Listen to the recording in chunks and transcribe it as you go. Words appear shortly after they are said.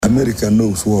America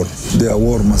knows war. They are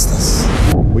war masters.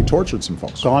 We tortured some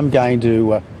folks. So I'm going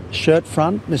to shirt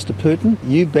front, Mr. Putin.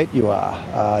 You bet you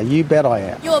are. You bet I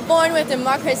am. You were born with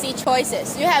democracy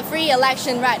choices. You have free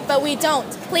election right, but we don't.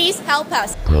 Please help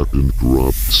us. Pat and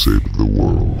Rod save the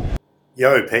world.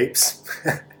 Yo, peeps.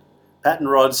 Pat and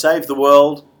Rod save the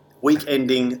world. Week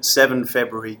ending 7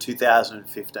 February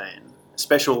 2015. A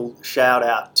special shout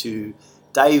out to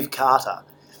Dave Carter,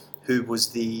 who was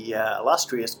the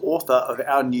illustrious author of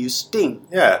our new Sting.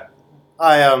 Yeah.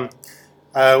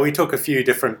 We took a few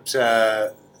different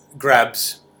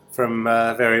grabs from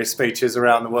various speeches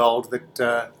around the world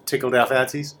that tickled our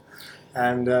fancies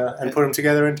and put them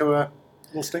together into a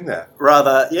little Sting there.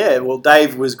 Rather, yeah, well,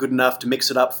 Dave was good enough to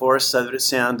mix it up for us so that it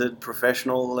sounded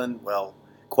professional and, well,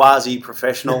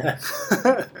 quasi-professional.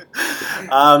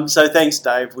 So thanks,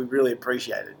 Dave. We really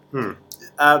appreciate it.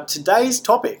 Today's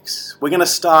topics, we're going to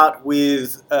start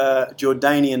with a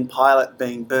Jordanian pilot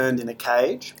being burned in a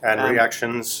cage. And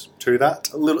reactions to that.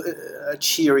 A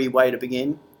cheery way to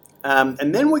begin.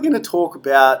 And then we're going to talk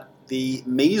about the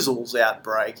measles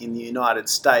outbreak in the United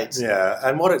States. Yeah,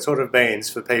 and what it sort of means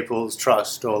for people's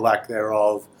trust or lack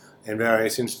thereof in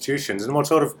various institutions, and what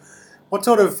sort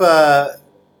of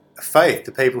faith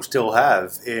do people still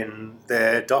have in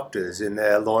their doctors, in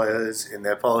their lawyers, in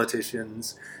their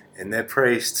politicians, in their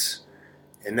priests,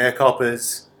 in their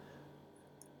coppers?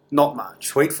 Not much.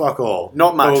 Sweet fuck all.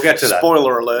 Not much. But we'll get to that.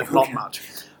 Spoiler alert, not much.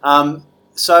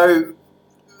 So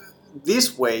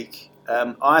this week,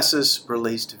 ISIS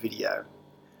released a video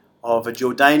of a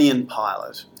Jordanian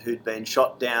pilot who'd been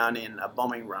shot down in a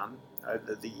bombing run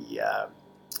over the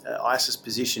ISIS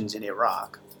positions in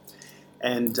Iraq.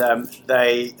 And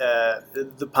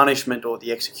the punishment or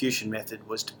the execution method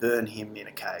was to burn him in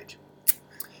a cage.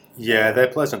 Yeah, they're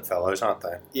pleasant fellows, aren't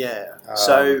they? Yeah.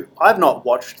 So I've not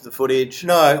watched the footage.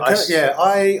 No,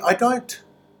 I don't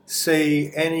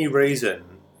see any reason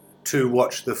to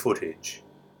watch the footage.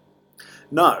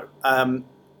 No.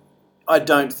 I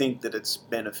don't think that it's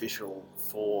beneficial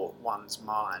for one's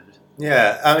mind.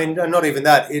 Yeah, I mean, not even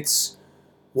that. It's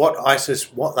what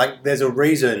ISIS want. Like, there's a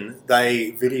reason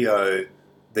they video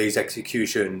these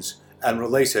executions and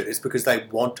release it. It's because they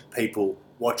want people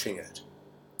watching it.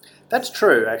 That's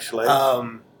true, actually.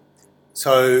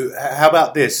 So how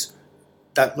about this?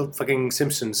 That fucking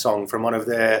Simpsons song from one of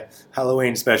their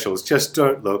Halloween specials. Just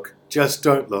don't look. Just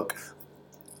don't look.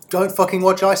 Don't fucking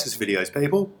watch ISIS videos,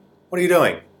 people. What are you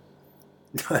doing?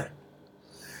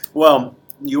 Well,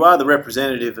 you are the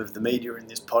representative of the media in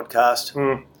this podcast.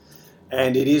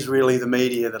 And it is really the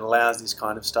media that allows this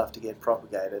kind of stuff to get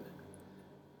propagated.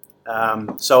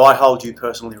 So I hold you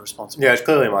personally responsible. Yeah, it's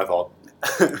clearly my fault.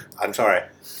 I'm sorry.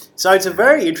 So it's a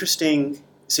very interesting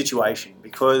situation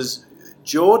because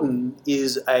Jordan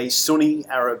is a Sunni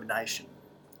Arab nation.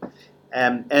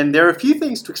 And there are a few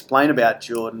things to explain about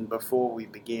Jordan before we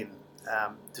begin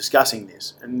discussing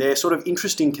this. And they're sort of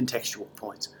interesting contextual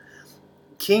points.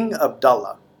 King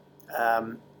Abdullah,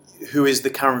 who is the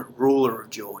current ruler of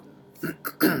Jordan,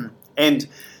 and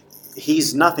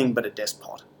he's nothing but a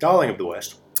despot. Darling of the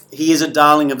West. He is a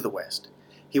darling of the West.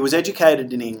 He was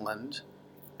educated in England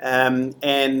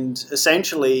and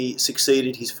essentially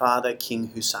succeeded his father, King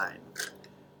Hussein.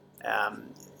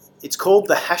 It's called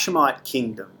the Hashemite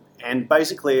Kingdom, and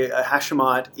basically a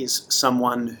Hashemite is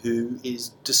someone who is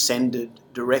descended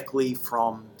directly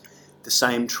from the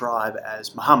same tribe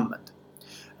as Muhammad.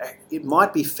 It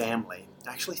might be family.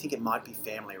 I actually think it might be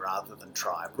family rather than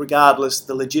tribe. Regardless,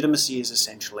 the legitimacy is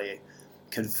essentially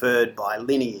conferred by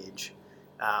lineage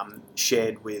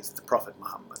shared with the Prophet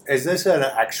Muhammad. Is this an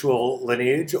actual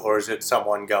lineage, or is it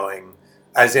someone going,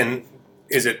 as in,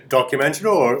 is it documented,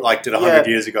 or like did 100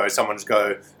 years ago someone just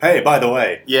go, hey, by the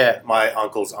way, my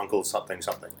uncle's uncle something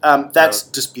something? That's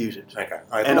disputed. Okay.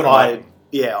 I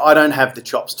don't have the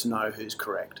chops to know who's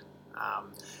correct.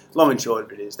 Long and short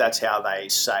of it is, that's how they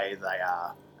say they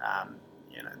are.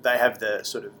 They have the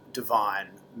sort of divine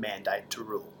mandate to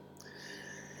rule.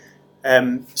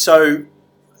 So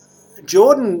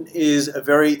Jordan is a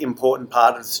very important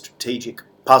part of the strategic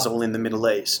puzzle in the Middle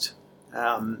East.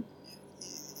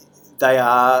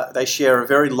 They share a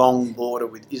very long border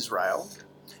with Israel,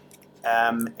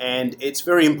 and it's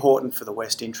very important for the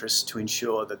West interests to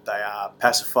ensure that they are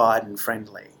pacified and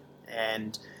friendly.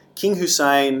 And King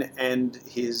Hussein and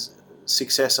his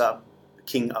successor,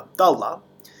 King Abdullah,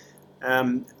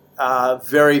 are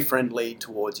very friendly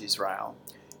towards Israel.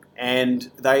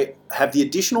 And they have the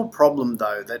additional problem,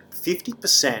 though, that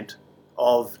 50%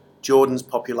 of Jordan's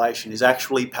population is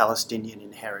actually Palestinian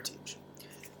in heritage.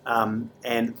 And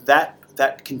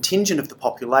that contingent of the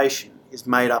population is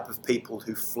made up of people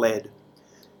who fled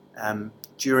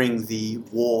during the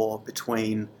war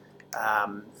between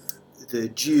the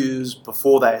Jews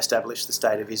before they established the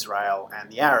State of Israel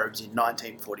and the Arabs in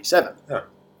 1947. Yeah.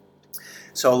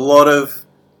 So a lot of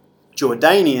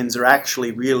Jordanians are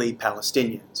actually really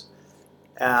Palestinians.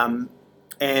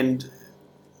 And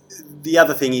the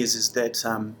other thing is that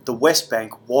the West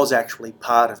Bank was actually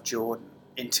part of Jordan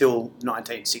until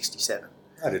 1967.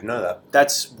 I didn't know that.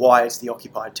 That's why it's the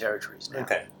occupied territories now.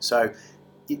 Okay. So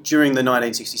during the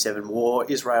 1967 war,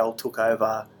 Israel took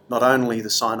over not only the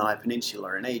Sinai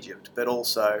Peninsula in Egypt, but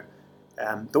also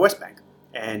the West Bank.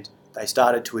 And they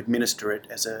started to administer it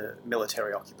as a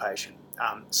military occupation.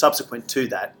 Subsequent to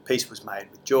that, peace was made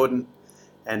with Jordan,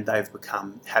 and they've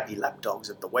become happy lapdogs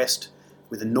of the West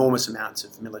with enormous amounts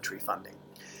of military funding.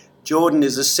 Jordan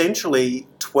is essentially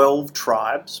 12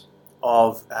 tribes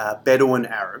of Bedouin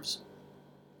Arabs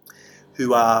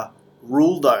who are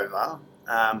ruled over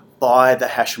by the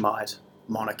Hashemite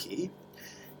monarchy.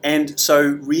 And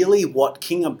so really what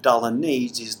King Abdullah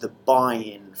needs is the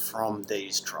buy-in from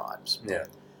these tribes. Yeah.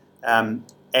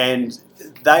 And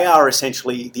they are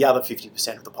essentially the other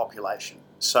 50% of the population.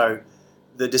 So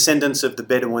the descendants of the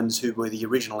Bedouins who were the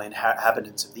original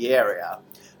inhabitants of the area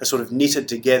are sort of knitted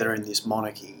together in this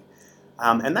monarchy.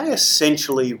 And they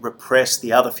essentially repress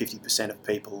the other 50% of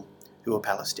people who are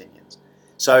Palestinians.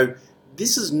 So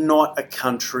this is not a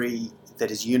country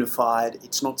that is unified.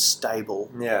 It's not stable.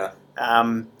 Yeah.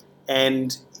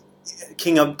 And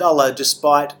King Abdullah,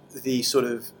 despite the sort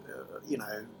of,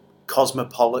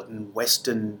 cosmopolitan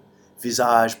Western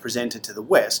visage presented to the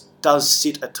West, does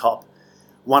sit atop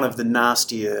one of the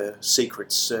nastier secret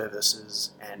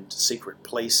services and secret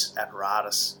police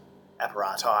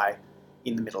apparati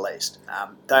in the Middle East.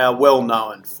 They are well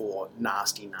known for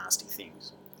nasty, nasty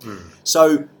things.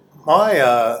 So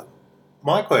my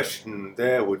question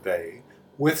there would be,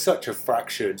 with such a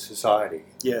fractured society,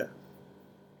 yeah,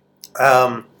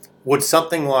 would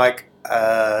something like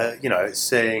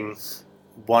seeing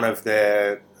one of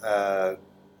their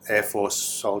Air Force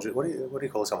soldiers, what do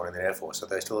you call someone in the Air Force? Are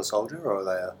they still a soldier, or are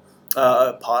they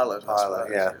a pilot?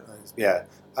 pilot? Yeah.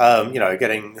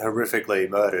 Getting horrifically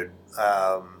murdered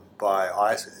by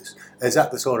ISIS. Is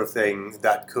that the sort of thing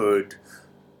that could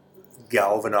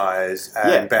galvanise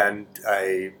and band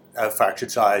a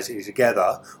fractured society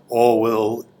together,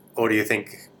 or do you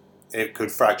think it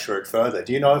could fracture it further?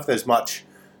 Do you know if there's much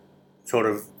sort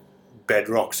of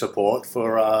bedrock support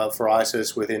for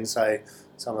ISIS within, say,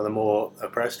 some of the more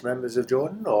oppressed members of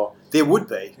Jordan? Or there would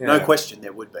be, no question,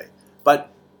 there would be. But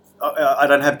I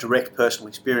don't have direct personal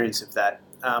experience of that.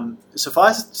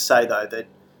 Suffice it to say, though, that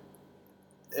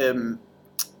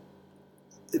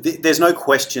there's no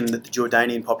question that the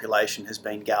Jordanian population has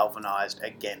been galvanised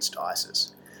against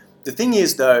ISIS. The thing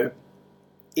is, though,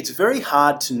 it's very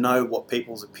hard to know what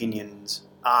people's opinions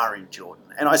are in Jordan.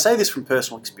 And I say this from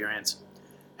personal experience,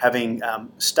 having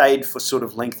stayed for sort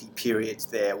of lengthy periods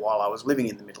there while I was living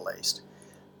in the Middle East.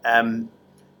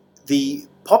 The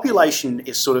population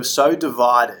is sort of so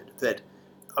divided that,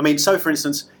 so for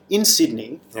instance, in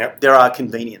Sydney, there are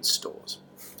convenience stores,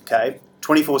 okay?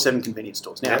 24/7 convenience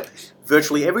stores. Now,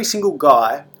 virtually every single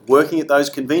guy working at those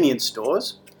convenience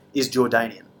stores is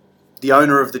Jordanian. The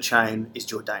owner of the chain is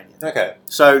Jordanian. Okay.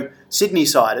 So,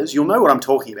 Sydney-siders, you'll know what I'm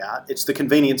talking about. It's the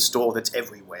convenience store that's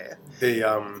everywhere.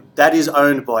 That is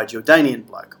owned by a Jordanian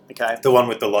bloke, okay? The one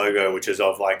with the logo, which is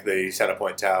of like the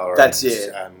Centrepoint Tower. That's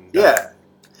it. And, yeah.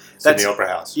 Sydney Opera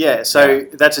House. Yeah, so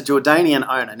that's a Jordanian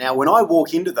owner. Now, when I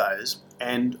walk into those,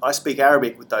 and I speak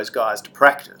Arabic with those guys to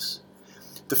practice,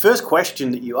 the first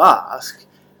question that you ask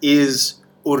is,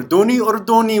 Urduni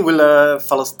wala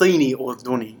Falastini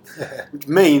Urduni, which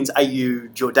means, are you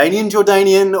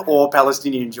Jordanian or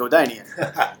Palestinian?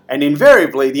 And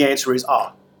invariably the answer is,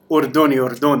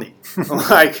 Urduni.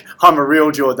 Like, I'm a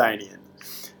real Jordanian.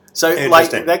 So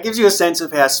that gives you a sense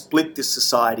of how split this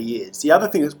society is. The other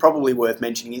thing that's probably worth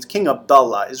mentioning is King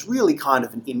Abdullah is really kind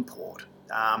of an import.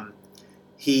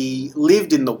 He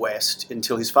lived in the West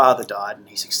until his father died and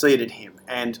he succeeded him.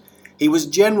 And he was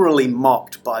generally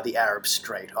mocked by the Arab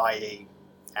street, i.e.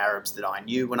 Arabs that I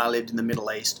knew when I lived in the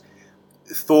Middle East,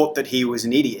 thought that he was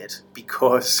an idiot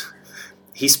because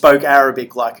he spoke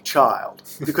Arabic like a child.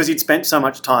 Because he'd spent so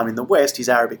much time in the West, his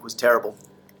Arabic was terrible.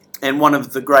 And one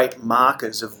of the great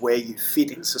markers of where you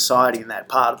fit in society in that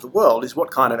part of the world is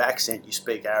what kind of accent you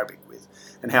speak Arabic with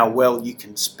and how well you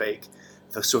can speak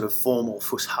the sort of formal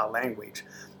Fusha language.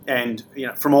 And,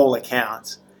 from all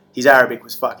accounts, his Arabic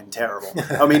was fucking terrible.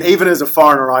 Even as a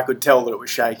foreigner, I could tell that it was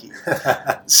shaky.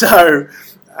 So,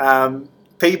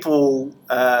 people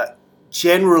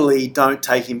generally don't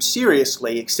take him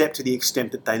seriously except to the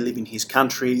extent that they live in his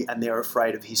country and they're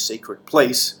afraid of his secret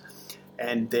police.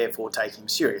 and therefore take him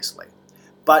seriously.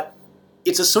 But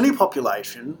it's a Sunni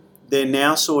population. They're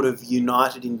now sort of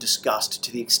united in disgust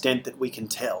to the extent that we can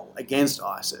tell against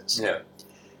ISIS. Yeah.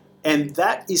 And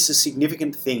that is a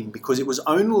significant thing because it was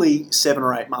only 7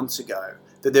 or 8 months ago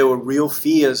that there were real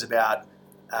fears about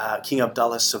King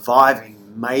Abdullah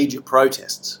surviving major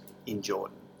protests in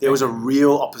Jordan. There was a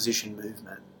real opposition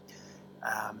movement.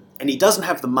 And he doesn't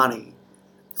have the money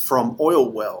from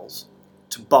oil wells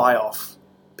to buy off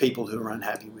people who are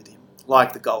unhappy with him,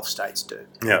 like the Gulf states do.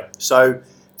 Yeah. So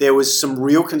there was some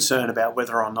real concern about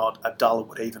whether or not Abdullah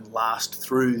would even last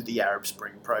through the Arab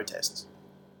Spring protests.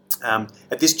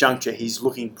 At this juncture, he's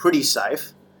looking pretty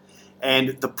safe,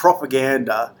 and the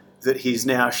propaganda that he's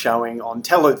now showing on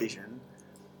television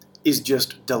is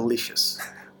just delicious.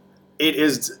 It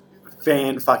is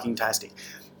fan-fucking-tastic,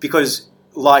 because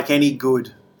like any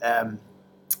good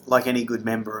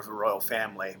member of a royal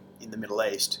family in the Middle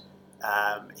East,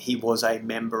 he was a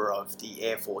member of the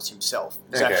Air Force himself.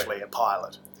 He's actually a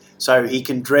pilot, so he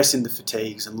can dress in the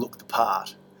fatigues and look the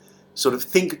part. Sort of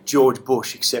think George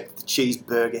Bush, except the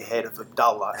cheeseburger head of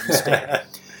Abdullah instead.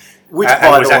 Which,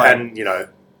 by the way, and you know,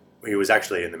 he was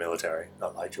actually in the military,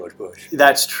 not like George Bush.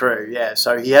 That's true. Yeah,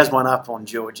 so he has one up on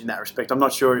George in that respect. I'm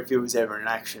not sure if he was ever in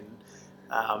action,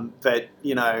 but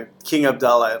you know, King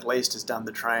Abdullah at least has done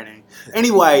the training.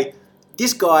 Anyway,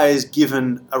 this guy is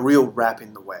given a real rap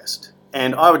in the West,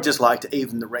 and I would just like to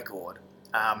even the record.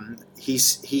 He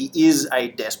is a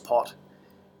despot.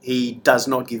 He does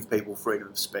not give people freedom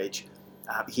of speech.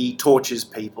 He tortures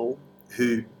people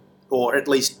who, or at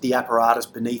least the apparatus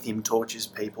beneath him tortures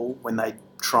people when they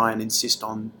try and insist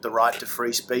on the right to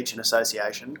free speech and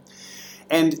association.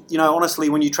 And, you know, honestly,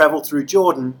 when you travel through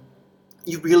Jordan,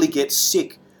 you really get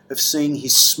sick of seeing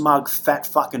his smug, fat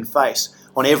fucking face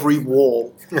on every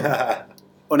wall,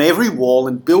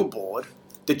 and billboard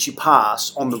that you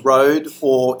pass on the road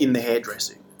or in the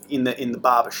hairdressing, in the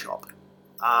barber shop.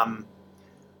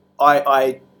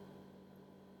 I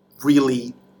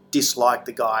really dislike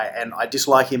the guy, and I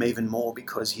dislike him even more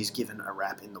because he's given a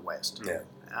rap in the West. Yeah.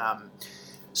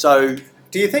 So,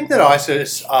 do you think that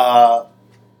ISIS are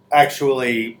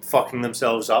actually fucking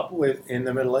themselves up in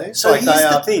the Middle East? So here's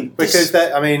the thing, because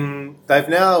they've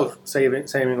now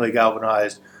seemingly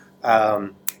galvanised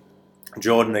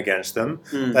Jordan against them.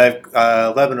 They've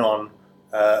Lebanon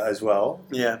as well.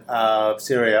 Yeah.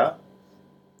 Syria.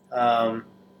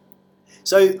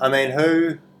 So I mean,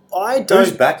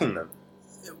 who's backing them?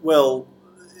 Well,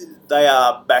 they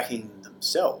are backing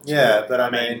themselves. Yeah, really. but I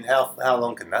mean, how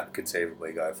long can that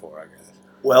conceivably go for, I guess?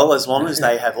 Well, as long as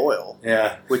they have oil,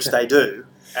 yeah, which they do,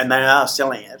 and they are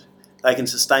selling it, they can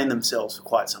sustain themselves for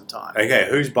quite some time. Okay,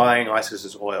 who's buying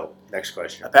ISIS's oil? Next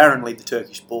question. Apparently, the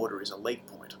Turkish border is a leak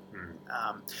point.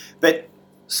 But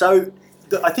so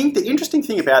I think the interesting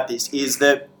thing about this is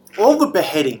that all the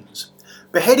beheadings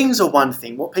are one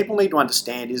thing. What people need to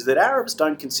understand is that Arabs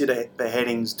don't consider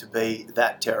beheadings to be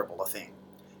that terrible a thing.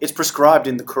 It's prescribed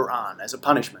in the Quran as a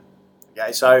punishment.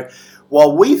 Okay, so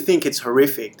while we think it's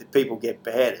horrific that people get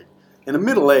beheaded, in the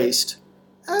Middle East,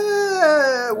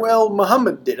 well,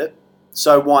 Muhammad did it,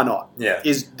 so why not? Yeah.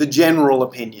 Is the general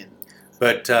opinion.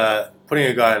 But putting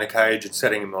a guy in a cage and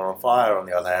setting him on fire, on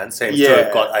the other hand, seems to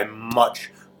have got a much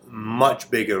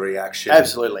bigger reaction.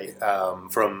 Absolutely.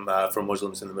 From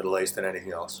Muslims in the Middle East than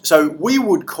anything else. So we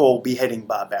would call beheading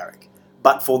barbaric,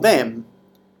 but for them,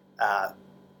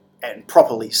 and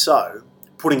properly so,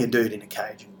 putting a dude in a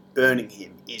cage and burning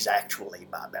him is actually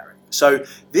barbaric. So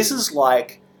this is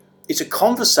it's a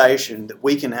conversation that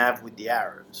we can have with the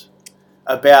Arabs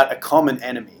about a common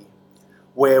enemy,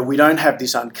 where we don't have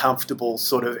this uncomfortable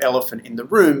sort of elephant in the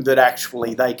room that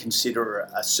actually they consider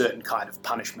a certain kind of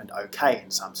punishment okay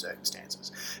in some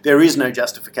circumstances. There is no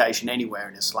justification anywhere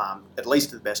in Islam, at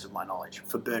least to the best of my knowledge,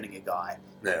 for burning a guy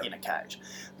in a cage.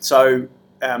 So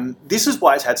this is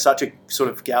why it's had such a sort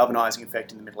of galvanising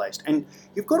effect in the Middle East. And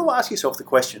you've got to ask yourself the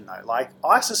question, though,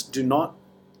 ISIS do not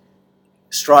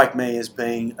strike me as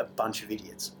being a bunch of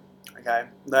idiots. Okay?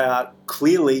 They are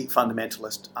clearly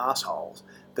fundamentalist assholes,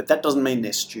 but that doesn't mean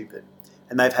they're stupid.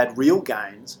 And they've had real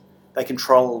gains. They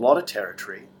control a lot of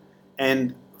territory.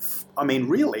 And, I mean,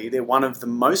 really, they're one of the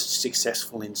most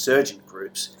successful insurgent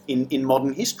groups in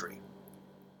modern history.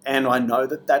 And I know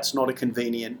that that's not a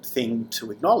convenient thing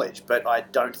to acknowledge, but I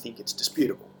don't think it's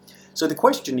disputable. So the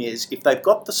question is, if they've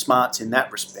got the smarts in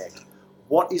that respect,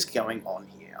 what is going on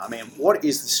here? I mean, what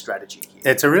is the strategy here?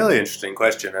 It's a really interesting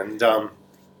question, and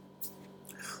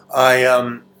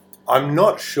I'm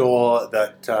not sure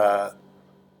that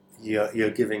you're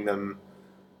giving them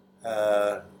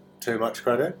too much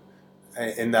credit.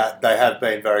 in that they have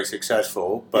been very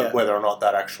successful, but Yeah. whether or not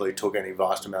that actually took any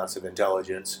vast amounts of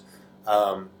intelligence,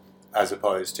 as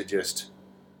opposed to just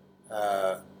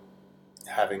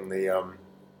having the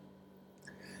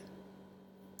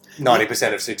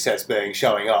 90% of success being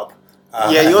showing up.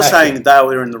 Yeah, you're saying they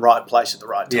were in the right place at the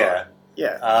right time. Yeah.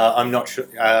 Yeah. I'm not sure,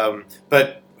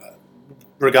 but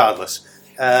regardless,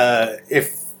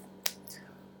 if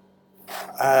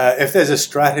there's a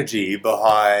strategy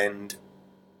behind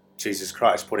Jesus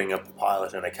Christ putting a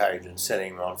pilot in a cage and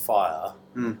setting him on fire,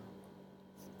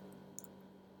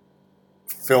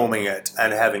 filming it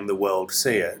and having the world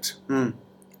see it,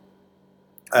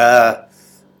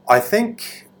 I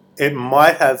think it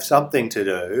might have something to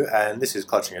do, and this is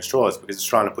clutching at straws because it's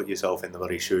trying to put yourself in the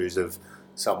bloody shoes of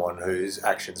someone whose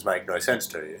actions make no sense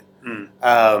to you.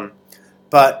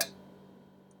 But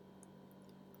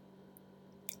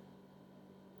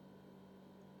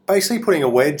basically putting a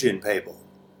wedge in people.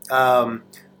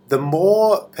 The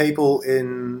more people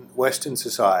in Western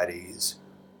societies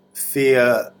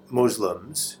fear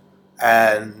Muslims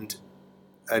and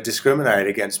discriminate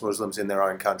against Muslims in their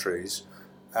own countries,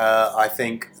 I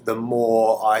think the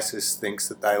more ISIS thinks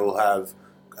that they will have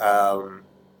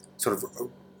sort of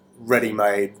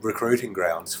ready-made recruiting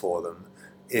grounds for them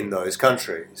in those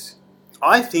countries.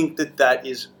 I think that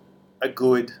is a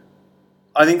good...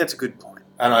 I think that's a good point.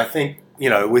 And I think,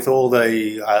 with all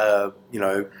the,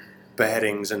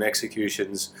 beheadings and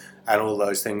executions and all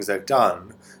those things they've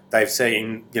done, they've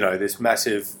seen, this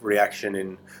massive reaction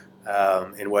in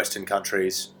Western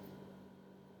countries,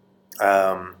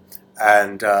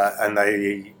 and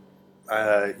they,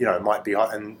 might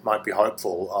be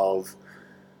hopeful of,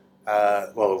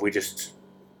 if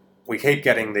we keep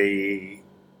getting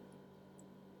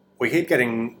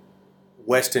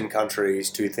Western countries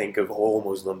to think of all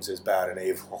Muslims as bad and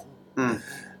evil,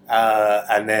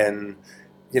 and then,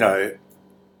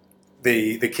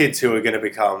 the kids who are going to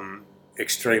become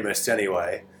extremists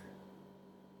anyway,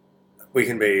 we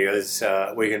can be as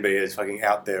fucking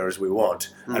out there as we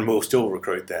want, and we'll still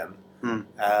recruit them.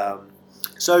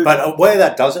 But where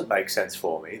that doesn't make sense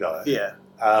for me, though,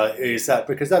 is that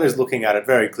because that is looking at it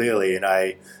very clearly in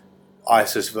a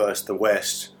ISIS versus the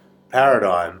West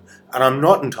paradigm, and I'm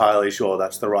not entirely sure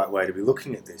that's the right way to be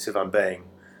looking at this. If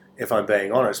I'm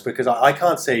being honest, because I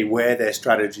can't see where their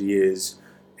strategy is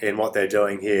in what they're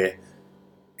doing here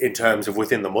in terms of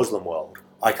within the Muslim world.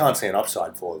 I can't see an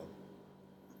upside for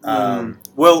them.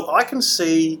 Well, I can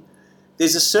see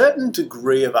there's a certain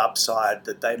degree of upside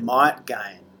that they might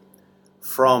gain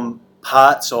from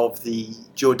parts of the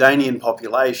Jordanian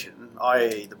population,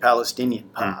 i.e. the Palestinian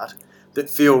part, that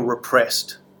feel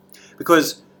repressed.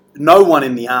 Because no one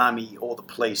in the army or the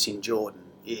police in Jordan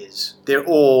is. They're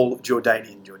all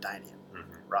Jordanian,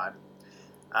 right?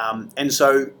 And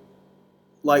so,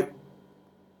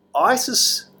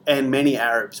 ISIS and many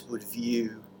Arabs would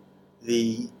view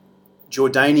the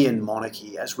Jordanian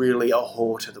monarchy as really a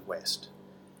whore to the West.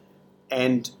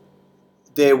 And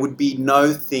there would be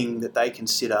no thing that they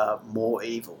consider more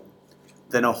evil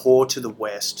than a whore to the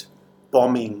West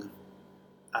bombing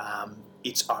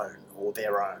its own or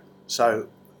their own. So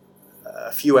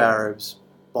a few Arabs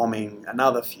bombing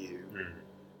another few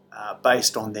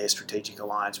based on their strategic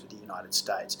alliance with the United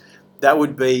States. That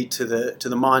would be to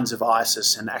the minds of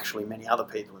ISIS and actually many other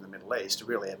people in the Middle East a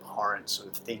really abhorrent sort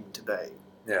of thing to be.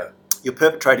 Yeah. You're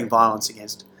perpetrating violence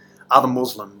against other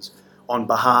Muslims on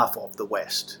behalf of the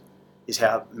West is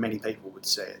how many people would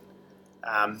see it.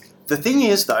 The thing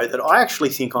is, though, that I actually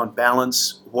think on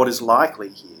balance what is likely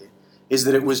here is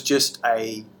that it was just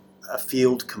a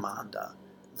field commander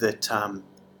that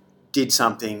did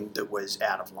something that was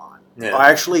out of line. Yeah.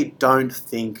 I actually don't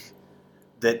think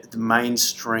that the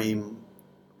mainstream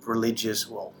religious,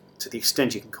 well, to the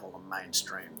extent you can call them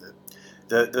mainstream,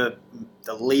 the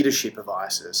leadership of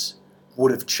ISIS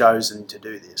would have chosen to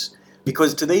do this.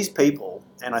 Because to these people,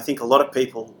 and I think a lot of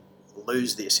people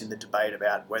lose this in the debate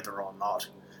about whether or not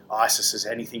ISIS has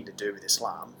anything to do with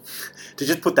Islam, to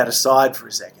just put that aside for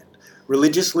a second,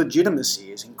 religious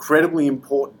legitimacy is incredibly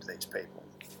important to these people.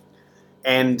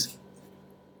 And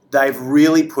they've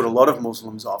really put a lot of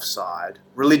Muslims offside,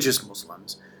 religious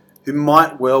Muslims, who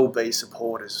might well be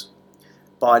supporters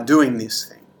by doing this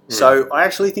thing. So I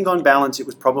actually think on balance it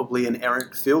was probably an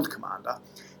errant field commander.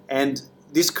 And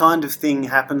this kind of thing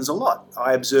happens a lot.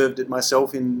 I observed it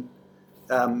myself in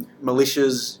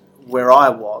militias where I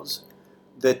was,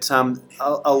 that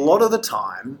a lot of the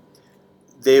time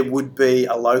there would be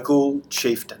a local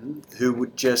chieftain who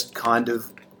would just kind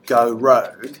of go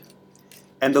rogue,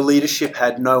 and the leadership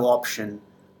had no option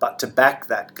but to back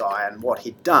that guy and what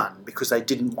he'd done because they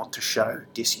didn't want to show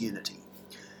disunity.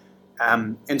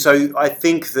 And so I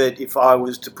think that if I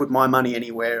was to put my money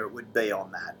anywhere, it would be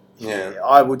on that. Yeah.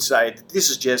 I would say that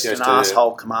this is just an Just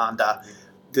asshole commander.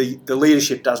 The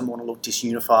leadership doesn't want to look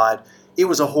disunified. It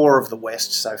was a whore of the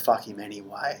West, so fuck him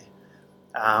anyway.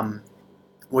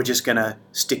 We're just going to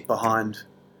stick behind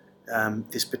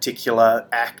this particular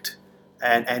act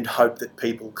and hope that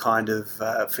people kind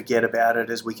of forget about it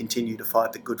as we continue to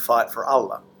fight the good fight for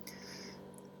Allah.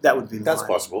 That would be That's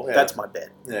possible. Yeah. That's my bet.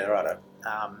 Yeah, righto.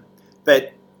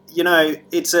 But you know,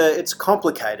 it's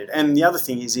complicated. And the other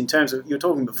thing is, in terms of, you were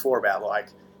talking before about like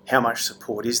how much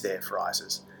support is there for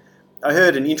ISIS. I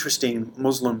heard an interesting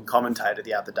Muslim commentator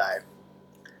the other day,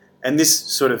 and this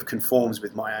sort of conforms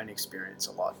with my own experience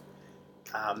a lot,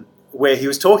 where he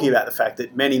was talking about the fact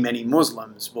that many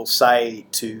Muslims will say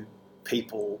to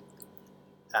people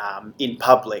in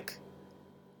public,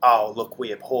 "Oh, look,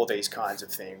 we abhor these kinds of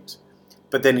things,"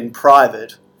 but then in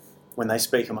private, when they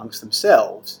speak amongst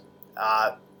themselves,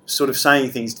 sort of saying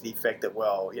things to the effect that,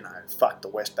 well, you know, fuck the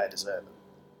West, they deserve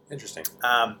it. Interesting.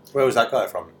 Where was that guy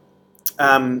from?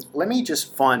 Let me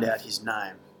just find out his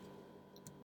name.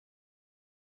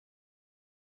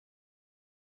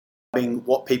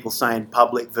 What people say in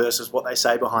public versus what they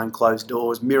say behind closed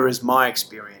doors mirrors my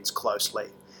experience closely,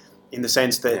 in the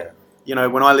sense that, you know,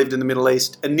 when I lived in the Middle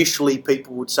East, initially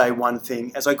people would say one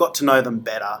thing. As I got to know them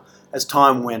better, as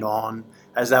time went on,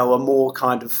 as they were more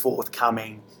kind of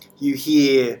forthcoming, you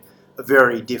hear a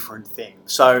very different thing.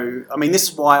 So, I mean, this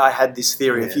is why I had this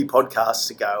theory a few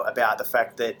podcasts ago about the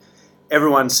fact that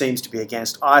everyone seems to be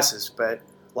against ISIS, but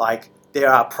like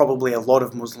there are probably a lot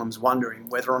of Muslims wondering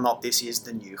whether or not this is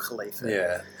the new Khalifa.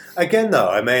 Yeah. Again, though,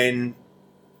 I mean,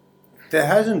 there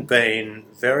hasn't been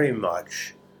very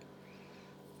much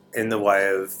in the way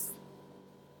of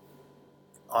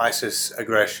ISIS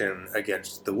aggression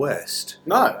against the West.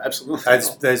 No, absolutely.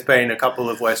 There's been a couple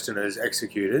of Westerners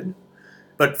executed,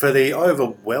 but for the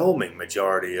overwhelming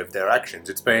majority of their actions,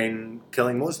 it's been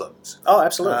killing Muslims. Oh,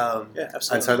 absolutely. Yeah,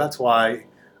 absolutely. And so that's why,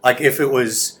 like, if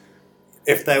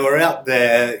they were out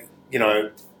there, you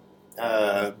know,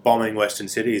 bombing Western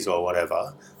cities or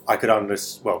whatever, I could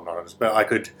but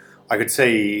I could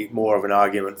see more of an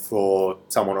argument for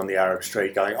someone on the Arab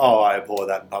street going, "Oh, I abhor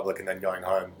that in public," and then going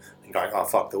home and going, "Oh,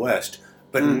 fuck the West."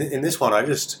 But in this one,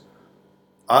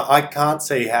 I can't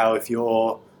see how, if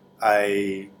you're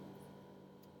a,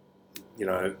 you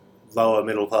know, lower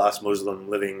middle class Muslim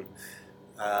living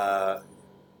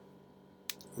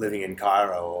in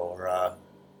Cairo or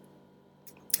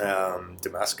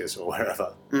Damascus or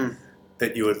wherever,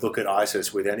 that you would look at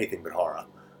ISIS with anything but horror.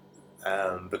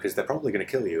 Because they're probably going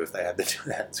to kill you if they had the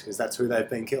chance, because that's who they've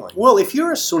been killing. Well, if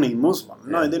you're a Sunni Muslim,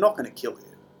 no, they're not going to kill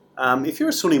you. If you're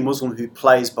a Sunni Muslim who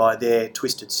plays by their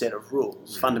twisted set of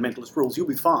rules, fundamentalist rules, you'll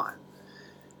be fine.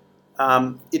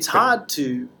 It's hard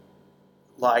to,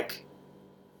 like,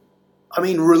 I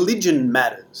mean, religion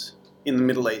matters in the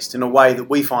Middle East in a way that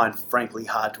we find, frankly,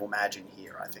 hard to imagine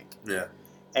here, I think. Yeah.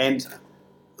 And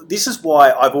this is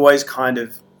why I've always kind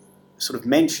of sort of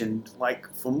mentioned,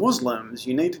 like, for Muslims,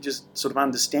 you need to just sort of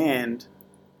understand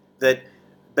that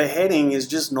beheading is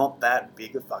just not that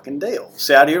big a fucking deal.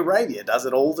 Saudi Arabia does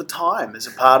it all the time as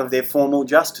a part of their formal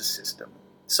justice system.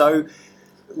 So,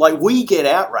 like, we get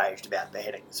outraged about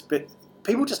beheadings, but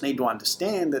people just need to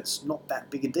understand that it's not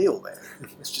that big a deal there.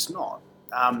 It's just not.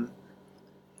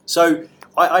 So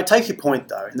I take your point,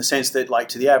 though, in the sense that, like,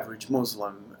 to the average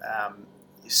Muslim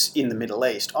in the Middle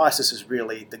East, ISIS is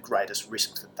really the greatest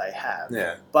risk that they have.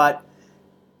 Yeah. But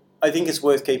I think it's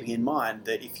worth keeping in mind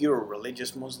that if you're a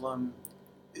religious Muslim,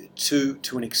 to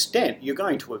an extent, you're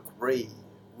going to agree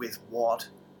with what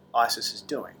ISIS is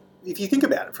doing. If you think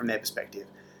about it from their perspective,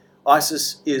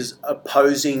 ISIS is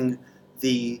opposing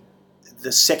the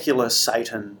secular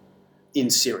Satan in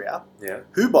Syria,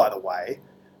 who, by the way,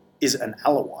 is an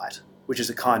Alawite, which is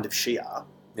a kind of Shia.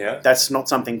 Yeah. That's not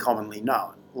something commonly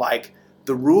known. Like,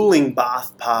 the ruling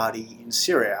Ba'ath Party in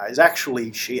Syria is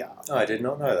actually Shia. Oh, I did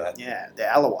not know that. Yeah,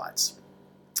 they're Alawites.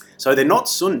 So they're not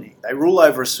Sunni. They rule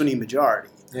over a Sunni majority.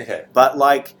 Okay. But,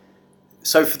 like,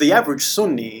 so for the average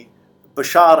Sunni,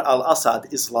 Bashar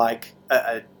al-Assad is like,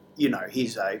 you know,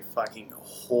 he's a fucking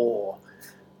whore,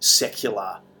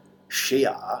 secular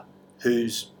Shia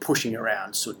who's pushing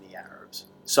around Sunni Arabs.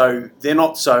 So they're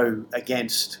not so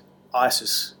against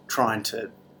ISIS trying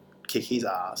to kick his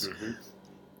ass. Mm-hmm.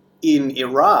 In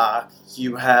Iraq,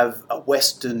 you have a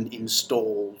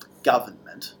Western-installed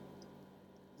government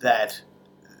that,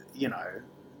 you know,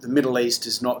 the Middle East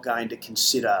is not going to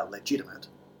consider legitimate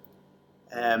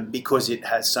because it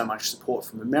has so much support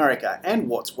from America. And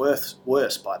what's worse,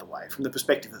 by the way, from the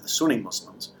perspective of the Sunni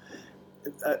Muslims,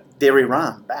 they're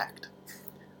Iran-backed.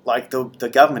 like the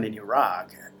government in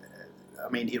Iraq, I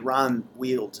mean, Iran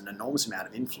wields an enormous amount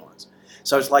of influence.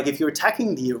 So it's like if you're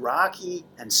attacking the Iraqi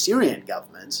and Syrian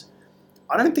governments,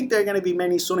 I don't think there are going to be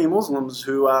many Sunni Muslims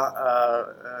who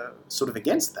are sort of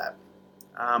against that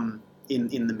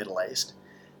in the Middle East.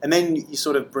 And then you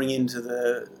sort of bring into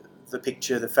the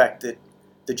picture the fact that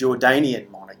the Jordanian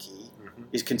monarchy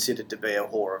is considered to be a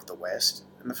whore of the West,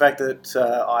 and the fact that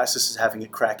ISIS is having a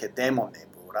crack at them on their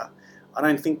border. I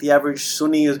don't think the average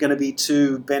Sunni is going to be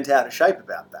too bent out of shape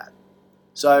about that.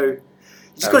 So you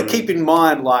just got to keep in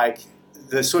mind, like,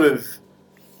 the sort of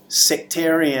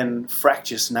sectarian,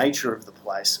 fractious nature of the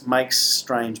place makes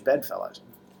strange bedfellows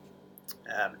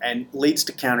and leads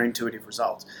to counterintuitive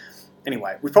results.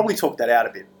 Anyway, we've probably talked that out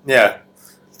a bit. Yeah.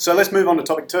 So let's move on to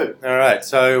topic 2. All right.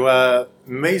 So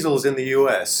measles in the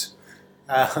US.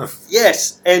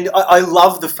 Yes, and I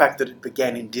love the fact that it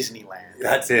began in Disneyland.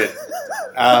 That's it.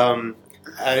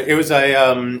 It was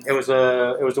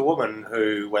a woman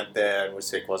who went there and was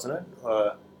sick, wasn't it?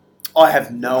 I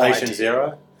have no Patient idea.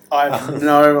 zero. I have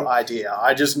no idea.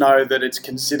 I just know that it's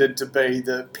considered to be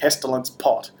the pestilence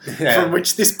pot from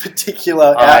which this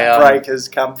particular outbreak has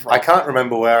come from. I can't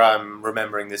remember where I'm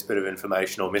remembering this bit of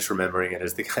information or misremembering it,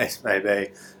 as the case may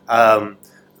be.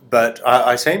 But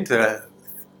I seem to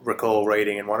recall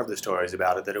reading in one of the stories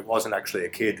about it that it wasn't actually a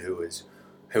kid who was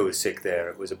sick there;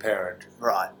 it was a parent.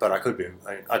 Right. But I could be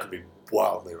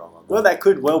wildly wrong on that. Well, that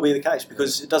could well be the case,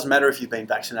 because it doesn't matter if you've been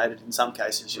vaccinated. In some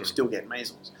cases, you still get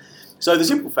measles. So the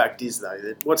simple fact is, though,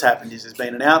 that what's happened is there's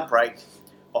been an outbreak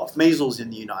of measles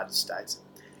in the United States,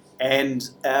 and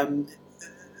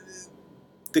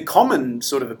the common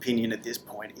sort of opinion at this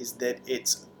point is that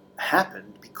it's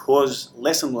happened because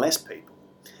less and less people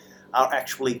are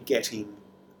actually getting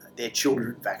their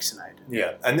children vaccinated.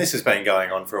 Yeah, and this has been going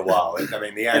on for a while. I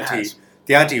mean, the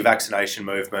anti-vaccination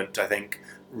movement, I think,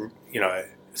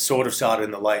 sort of started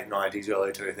in the late 90s,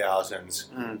 early 2000s,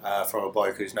 from a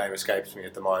bloke whose name escapes me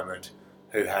at the moment,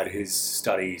 who had his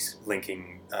studies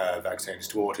linking vaccines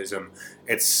to autism.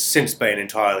 It's since been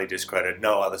entirely discredited.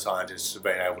 No other scientists have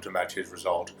been able to match his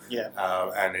result. Yeah.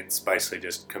 And it's basically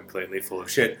just completely full of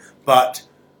shit. But,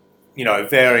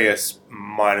 various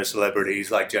minor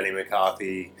celebrities like Jenny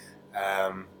McCarthy,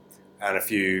 and a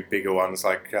few bigger ones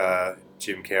like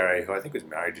Jim Carrey, who I think was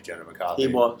married to Jenny McCarthy. He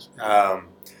was.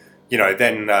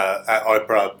 Then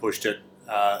Oprah pushed it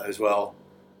as well.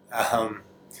 So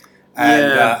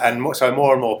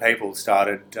more and more people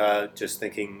started just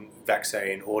thinking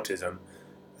vaccine autism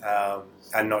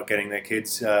and not getting their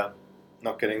kids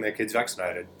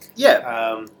vaccinated.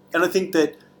 Yeah. And I think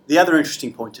that the other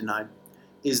interesting point to note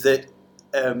is that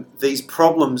these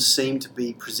problems seem to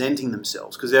be presenting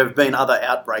themselves, because there have been other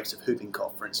outbreaks of whooping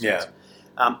cough, for instance.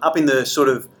 Yeah. Up in the sort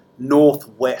of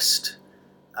northwest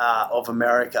of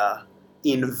America,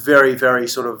 in very, very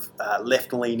sort of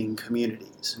left-leaning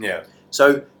communities. Yeah.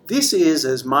 So this is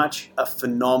as much a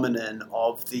phenomenon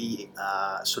of the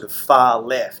sort of far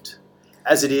left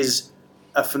as it is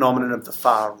a phenomenon of the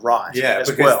far right. Yeah, as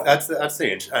because well. that's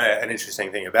an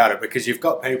interesting thing about it, because you've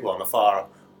got people on the far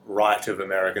right of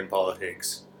American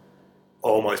politics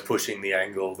almost pushing the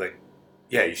angle that,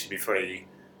 you should be free.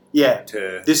 Yeah,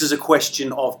 to... this is a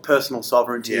question of personal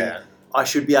sovereignty. Yeah. I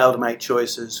should be able to make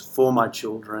choices for my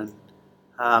children.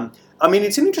 I mean,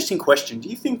 it's an interesting question. Do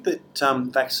you think that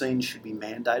vaccines should be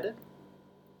mandated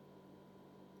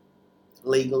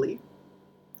legally?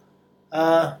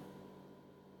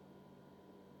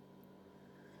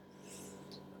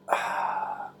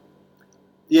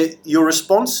 Yeah, your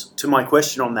response to my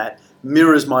question on that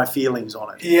mirrors my feelings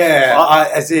on it. Yeah,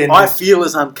 I feel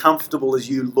as uncomfortable as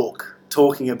you look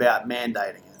talking about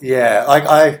mandating it. Yeah,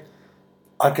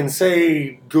 I can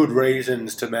see good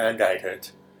reasons to mandate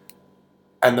it,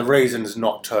 and the reasons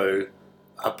not to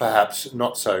are perhaps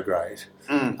not so great.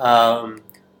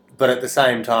 But at the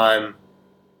same time,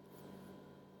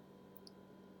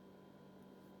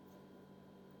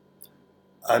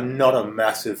 I'm not a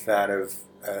massive fan of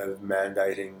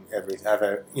mandating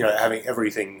having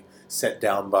everything set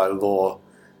down by law,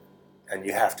 and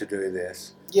you have to do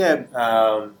this. Yeah.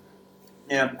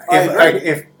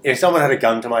 If someone had a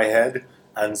gun to my head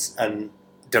and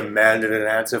demanded an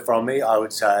answer from me, I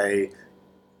would say,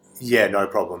 yeah, no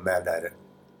problem, mandate it.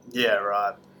 Yeah,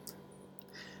 right.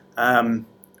 I'm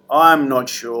not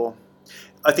sure.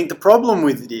 I think the problem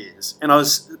with it is, and I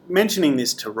was mentioning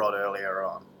this to Rod earlier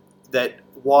on, that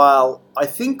while I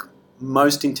think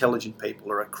most intelligent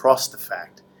people are across the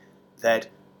fact that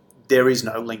there is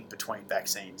no link between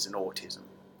vaccines and autism,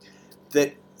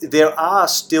 that there are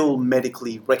still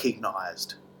medically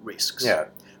recognised risks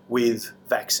with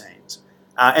vaccines.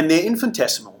 And they're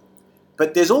infinitesimal,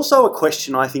 But there's also a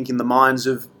question, I think, in the minds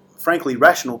of, frankly,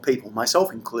 rational people,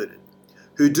 myself included,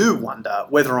 who do wonder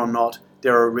whether or not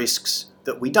there are risks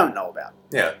that we don't know about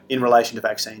in relation to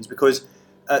vaccines, because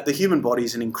the human body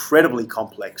is an incredibly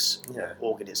complex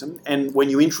organism, and when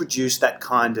you introduce that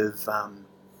kind of,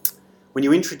 when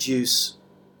you introduce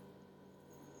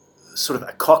sort of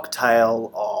a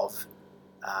cocktail of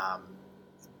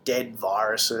dead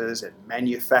viruses and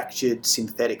manufactured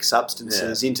synthetic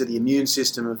substances into the immune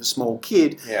system of a small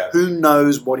kid, who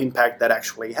knows what impact that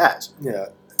actually has? Yeah.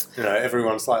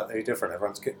 Everyone's slightly different.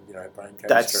 Everyone's getting, brain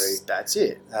chemistry. That's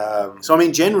it. So, I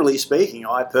mean, generally speaking,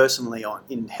 I personally,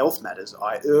 in health matters,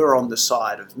 I err on the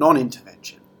side of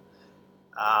non-intervention.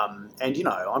 And,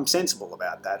 I'm sensible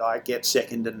about that. I get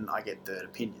second and I get third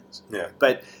opinions. Yeah.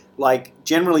 But,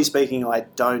 generally speaking, I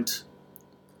don't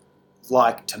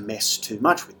like to mess too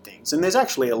much with things. And there's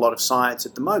actually a lot of science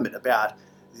at the moment about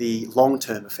the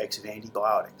long-term effects of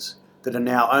antibiotics that are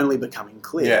now only becoming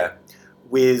clear. Yeah.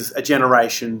 With a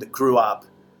generation that grew up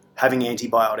having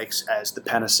antibiotics as the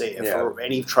panacea for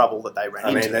any trouble that they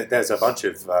ran into. I mean, there's a bunch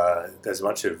of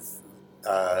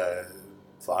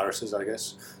viruses, I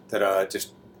guess, that are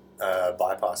just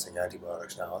bypassing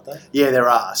antibiotics now, aren't they? Yeah, there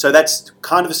are. So that's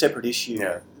kind of a separate issue.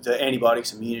 Yeah. The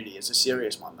antibiotics immunity is a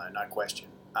serious one, though, no question.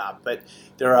 But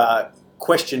there are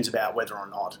questions about whether or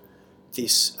not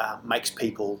this makes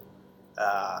people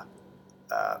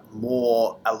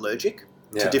more allergic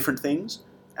to different things.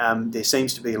 There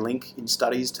seems to be a link in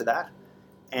studies to that.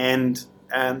 And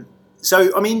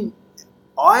so, I mean,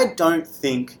 I don't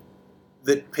think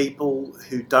that people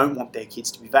who don't want their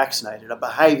kids to be vaccinated are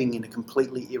behaving in a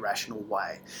completely irrational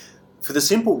way, for the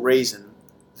simple reason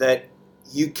that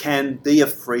you can be a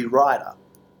free rider.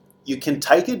 You can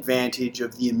take advantage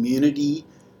of the immunity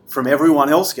from everyone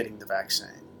else getting the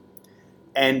vaccine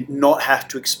and not have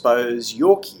to expose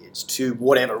your kids to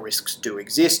whatever risks do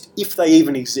exist, if they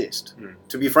even exist.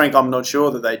 To be frank, I'm not sure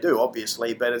that they do,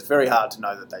 obviously, but it's very hard to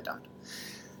know that they don't.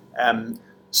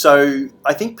 So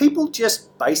I think people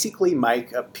just basically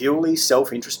make a purely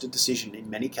self-interested decision in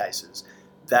many cases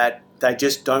that they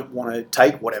just don't want to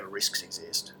take whatever risks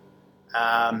exist,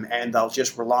 and they'll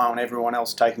just rely on everyone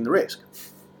else taking the risk,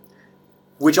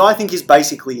 which I think is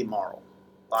basically immoral.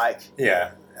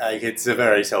 It's a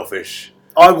very selfish.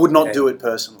 I would not do it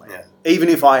personally. Yeah. Even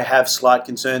if I have slight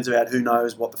concerns about who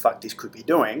knows what the fuck this could be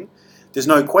doing, there's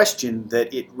no question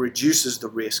that it reduces the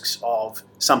risks of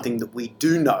something that we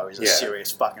do know is a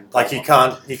serious fucking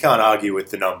problem. You can't argue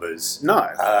with the numbers. No.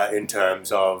 In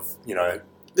terms of,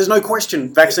 There's no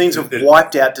question vaccines have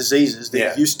wiped out diseases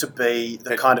that used to be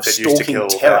the kind of stalking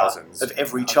terror of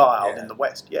every child in the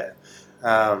West. Yeah.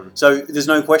 So there's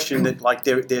no question that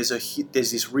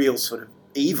there's this real sort of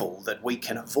evil that we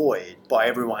can avoid by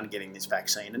everyone getting this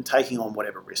vaccine and taking on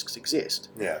whatever risks exist.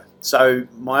 Yeah. So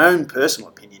my own personal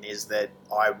opinion is that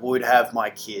I would have my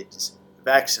kids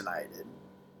vaccinated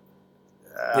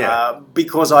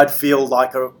because I'd feel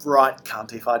like a right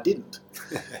cunt if I didn't,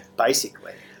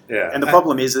 basically. Yeah. And the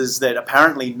problem is that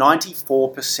apparently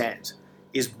 94%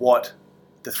 is what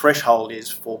the threshold is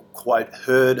for, quote,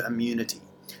 herd immunity.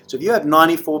 So if you have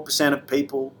 94% of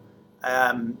people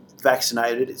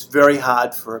vaccinated, it's very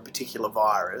hard for a particular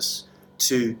virus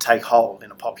to take hold in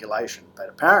a population. But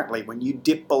apparently when you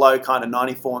dip below kind of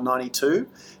 94, 92, you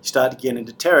start to get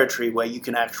into territory where you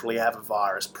can actually have a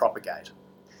virus propagate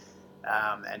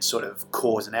and sort of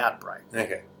cause an outbreak.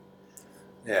 Okay.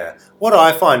 Yeah. What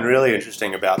I find really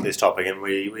interesting about this topic, and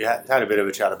we had a bit of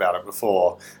a chat about it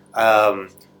before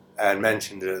and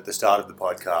mentioned it at the start of the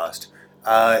podcast,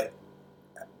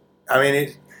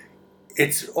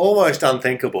 it's almost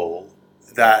unthinkable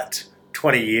that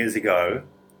 20 years ago,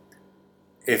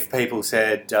 if people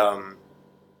said,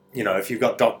 if you've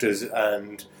got doctors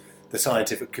and the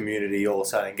scientific community all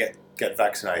saying get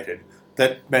vaccinated,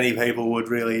 that many people would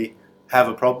really have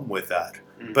a problem with that.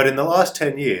 But in the last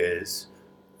 10 years,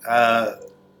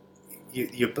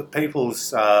 people's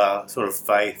sort of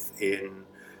faith in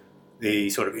the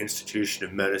sort of institution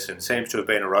of medicine seems to have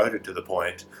been eroded to the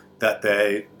point that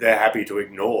they're happy to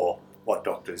ignore what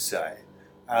doctors say,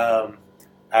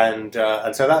 and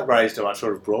so that raised a much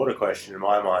sort of broader question in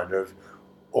my mind of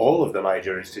all of the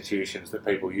major institutions that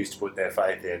people used to put their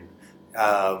faith in.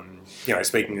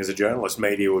 Speaking as a journalist,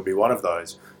 media would be one of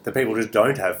those that people just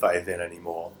don't have faith in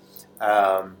anymore,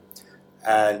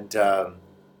 and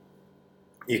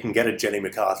you can get a Jenny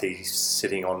McCarthy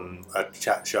sitting on a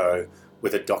chat show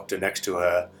with a doctor next to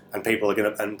her, and people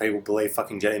believe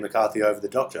fucking Jenny McCarthy over the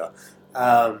doctor.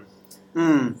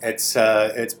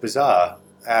 It's bizarre,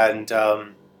 and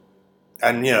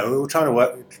we were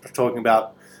talking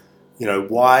about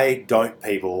why don't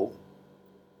people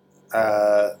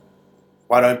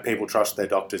why don't people trust their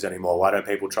doctors anymore? Why don't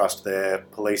people trust their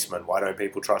policemen? Why don't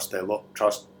people trust their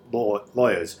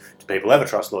lawyers? Do people ever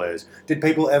trust lawyers? Did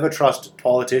people ever trust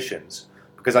politicians?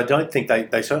 Because I don't think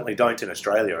they certainly don't in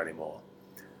Australia anymore.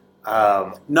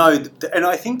 No, and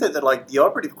I think that like the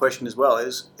operative question as well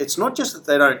is it's not just that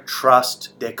they don't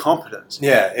trust their competence.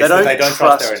 Yeah, it's that they don't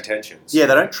trust their intentions. Yeah,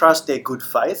 they don't trust their good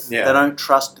faith. Yeah. They don't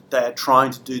trust that they're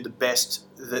trying to do the best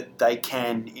that they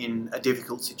can in a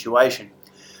difficult situation.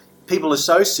 People are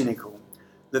so cynical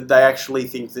that they actually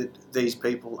think that these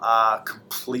people are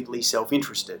completely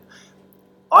self-interested.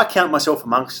 I count myself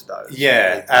amongst those.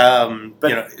 Yeah,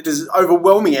 but there's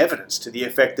overwhelming evidence to the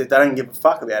effect that they don't give a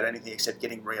fuck about anything except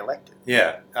getting re-elected.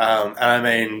 Yeah, and I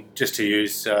mean, just to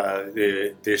use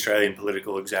the Australian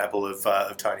political example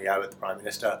of Tony Abbott, the Prime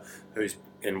Minister, who's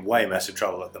in way massive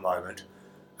trouble at the moment.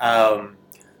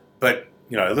 But,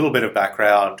 a little bit of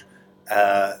background.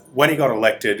 When he got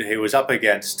elected, he was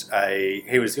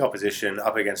the opposition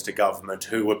up against a government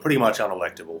who were pretty much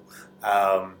unelectable.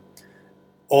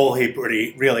 All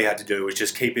he really had to do was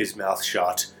just keep his mouth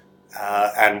shut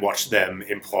and watch them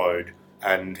implode,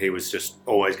 and he was just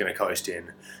always going to coast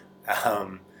in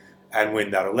and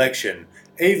win that election.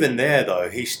 Even there, though,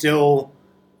 he still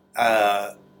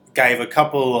gave a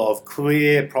couple of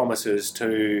clear promises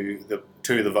to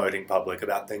the voting public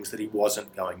about things that he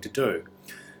wasn't going to do.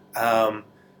 And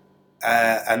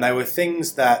they were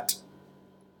things that,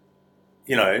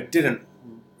 they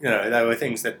were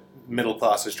things that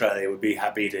middle-class Australia would be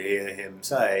happy to hear him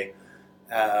say,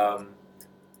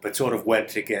 but sort of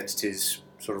went against his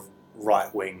sort of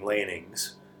right-wing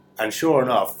leanings. And sure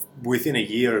enough, within a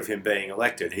year of him being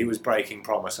elected, he was breaking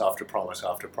promise after promise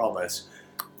after promise.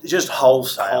 Just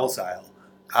wholesale.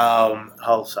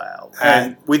 Wholesale.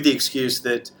 And with the excuse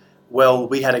that, well,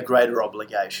 we had a greater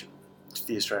obligation to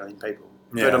the Australian people.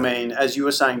 Yeah. But I mean, as you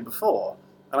were saying before,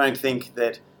 I don't think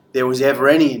that there was ever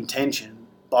any intention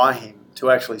by him to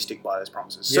actually stick by those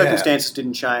promises. Yeah. Circumstances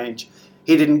didn't change.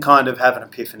 He didn't kind of have an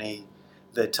epiphany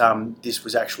that this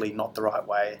was actually not the right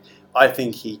way. I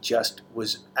think he just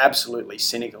was absolutely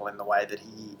cynical in the way that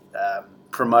he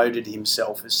promoted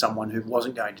himself as someone who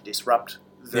wasn't going to disrupt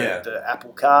the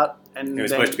apple cart. And it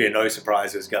was supposed to be a no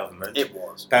surprises government. It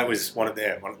was. That was one of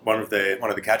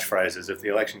the catchphrases of the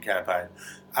election campaign.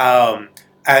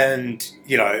 And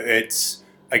it's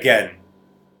again,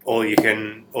 all you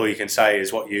can say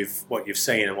is what you've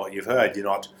seen and what you've heard. You're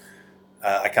not.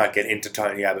 I can't get into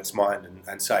Tony Abbott's mind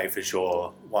and say for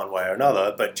sure one way or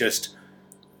another, but just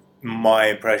my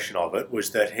impression of it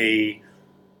was that he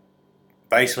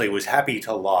basically was happy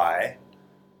to lie,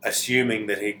 assuming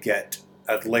that he'd get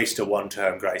at least a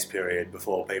one-term grace period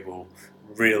before people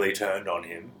really turned on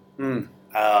him. Mm.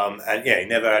 And he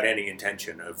never had any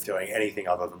intention of doing anything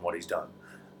other than what he's done.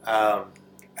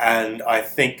 And I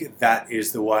think that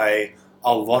is the way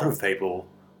a lot of people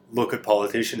look at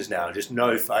politicians now, just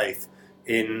no faith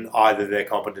in either their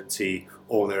competency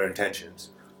or their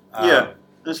intentions. And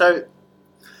so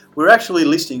we're actually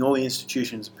listing all the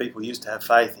institutions that people used to have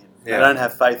faith in. Yeah. They don't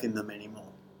have faith in them anymore.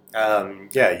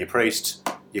 Your priest,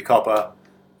 your copper,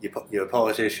 your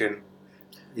politician,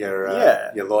 your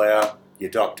lawyer, your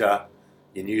doctor,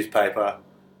 your newspaper,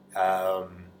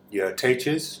 your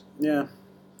teachers. Yeah.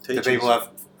 Do people have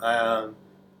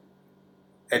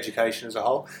education as a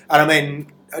whole? And I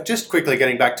mean, just quickly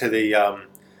getting back to the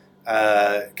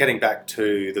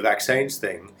vaccines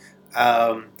thing,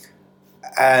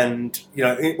 and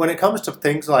when it comes to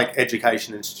things like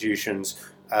education institutions,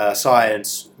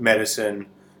 science, medicine,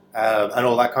 and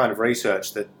all that kind of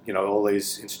research that all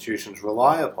these institutions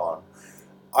rely upon,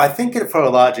 I think for a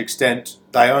large extent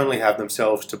they only have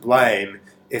themselves to blame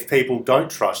if people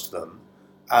don't trust them.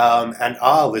 And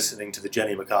are listening to the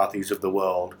Jenny McCarthy's of the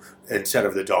world instead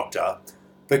of the doctor,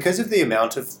 because of the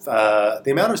amount of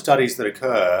studies that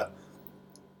occur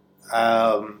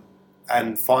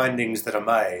and findings that are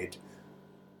made,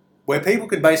 where people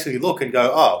can basically look and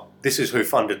go, "Oh, this is who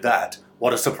funded that.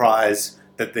 What a surprise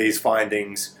that these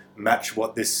findings match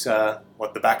what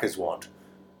the backers want."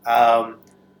 And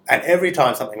every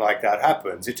time something like that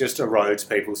happens, it just erodes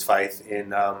people's faith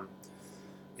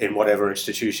in whatever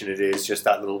institution it is, just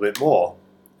that little bit more.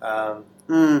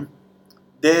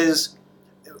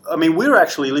 We're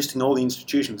actually listing all the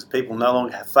institutions that people no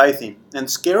longer have faith in. And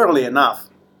scarily enough,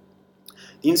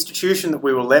 the institution that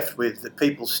we were left with that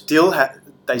people still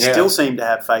seem to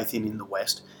have faith in the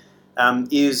West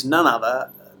is none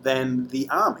other than the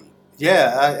army.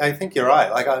 Yeah, I think you're right.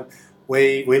 Like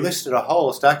we listed a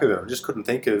whole stack of them. I just couldn't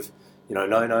think of,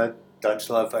 don't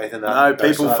still have faith in that. No,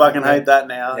 people fucking hate that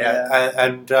now. Yeah.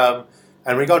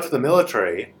 And we got to the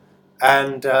military,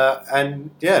 and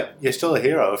yeah, you're still a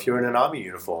hero if you're in an army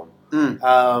uniform.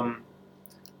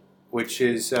 Which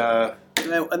is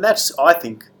and that's, I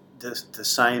think, the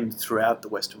same throughout the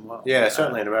Western world. yeah,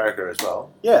 certainly in America as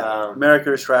well. Yeah,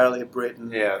 America, Australia,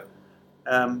 Britain. Yeah,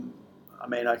 I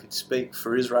mean, I could speak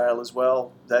for Israel as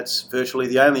well. That's virtually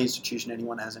the only institution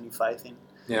anyone has any faith in.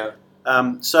 yeah,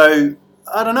 So,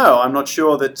 I don't know. I'm not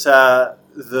sure that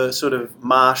the sort of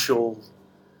martial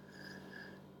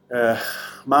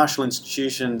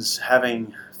institutions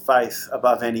having faith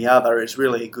above any other is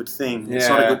really a good thing. It's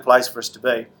not a Yeah. good place for us to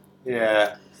be.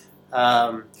 yeah.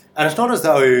 And it's not as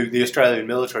though the Australian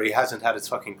military hasn't had its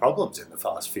fucking problems in the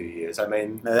past few years. I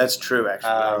mean, No, that's true,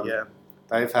 actually. Yeah.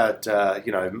 they've had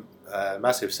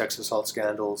massive sex assault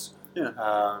scandals.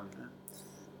 Yeah.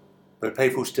 But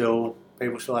people still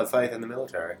have faith in the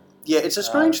military. Yeah, it's a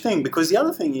strange thing, because the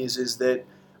other thing is that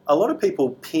a lot of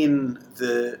people pin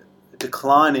the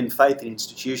decline in faith in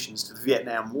institutions to the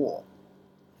Vietnam War.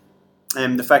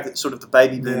 And the fact that sort of the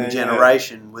baby boomer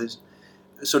generation was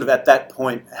sort of at that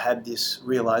point had this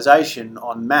realisation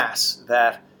en masse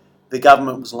that the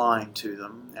government was lying to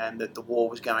them and that the war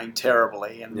was going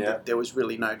terribly and that there was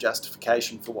really no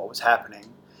justification for what was happening.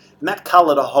 And that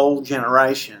coloured a whole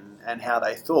generation and how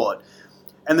they thought.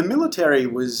 And the military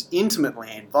was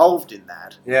intimately involved in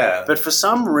that. Yeah. But for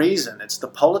some reason, it's the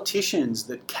politicians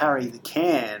that carry the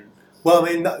can. Well, I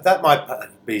mean, that might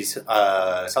be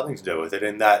something to do with it,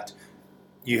 in that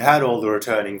you had all the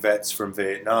returning vets from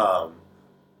Vietnam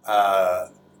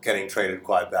getting treated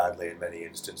quite badly in many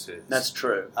instances. That's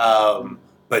true.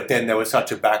 But then there was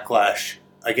such a backlash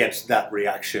against that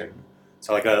reaction.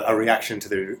 So like a reaction to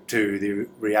the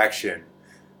reaction.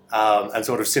 And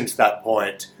sort of since that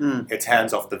point, it's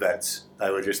hands off the vets. They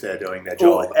were just there doing their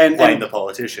job, and blame the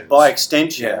politicians. By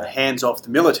extension, hands off the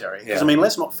military. Because, Yeah. I mean,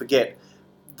 let's not forget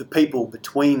the people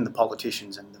between the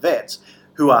politicians and the vets,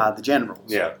 who are the generals.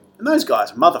 Yeah. And those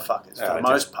guys are motherfuckers for the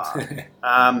most part.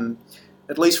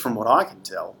 At least from what I can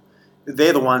tell.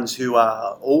 They're the ones who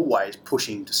are always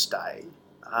pushing to stay.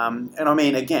 And I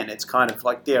mean, again, it's kind of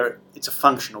like it's a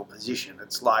functional position.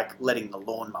 It's like letting the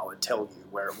lawnmower tell you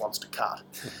where it wants to cut.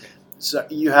 So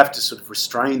you have to sort of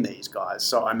restrain these guys.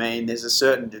 So, I mean, there's a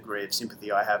certain degree of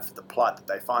sympathy I have for the plight that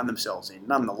they find themselves in.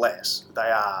 Nonetheless, they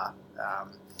are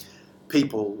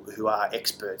people who are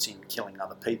experts in killing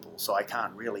other people, so I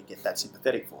can't really get that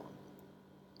sympathetic for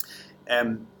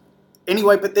them.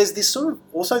 Anyway, but there's this sort of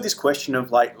also this question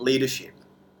of like leadership.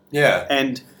 Yeah.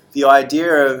 And the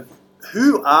idea of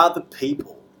who are the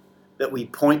people that we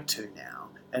point to now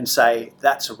and say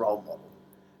that's a role model.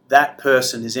 That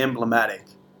person is emblematic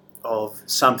of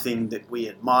something that we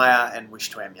admire and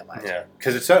wish to emulate. Yeah,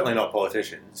 because it's certainly not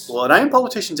politicians. Well, it ain't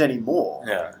politicians anymore.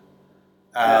 Yeah.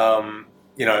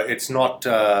 It's not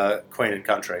Queen and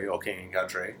Country or King and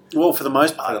Country. Well, for the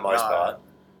most part. For the most part.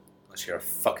 Unless you're a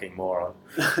fucking moron.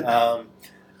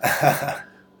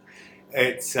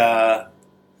 It's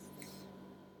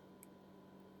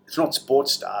not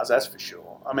sports stars, that's for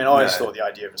sure. I mean, I always thought the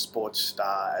idea of a sports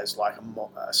star as like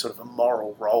a sort of a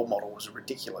moral role model was a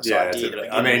ridiculous idea to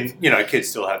begin with. Kids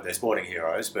still have their sporting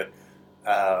heroes, but...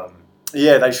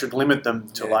 yeah, they should limit them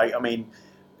to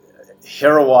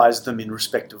heroise them in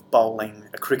respect of bowling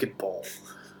a cricket ball.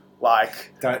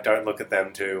 Like, don't look at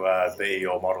them to be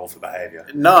your model for behaviour.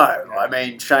 No, I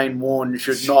mean, Shane Warne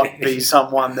should not be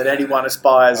someone that anyone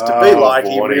aspires to be like.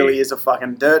 He really is a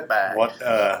fucking dirtbag.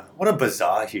 What a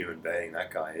bizarre human being that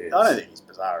guy is. I don't think he's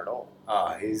bizarre at all.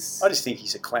 I just think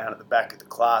he's a clown at the back of the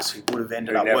class who would have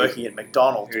ended up working at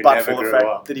McDonald's, but for the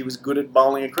fact that he was good at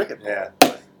bowling a cricket ball.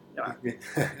 Yeah.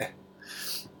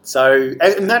 So,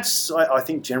 and that's, I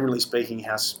think, generally speaking,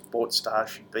 how sports stars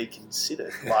should be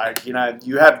considered. Like,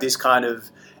 you have this kind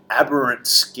of aberrant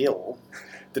skill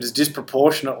that is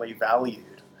disproportionately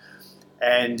valued.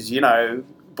 And,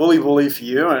 bully for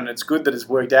you, and it's good that it's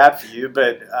worked out for you,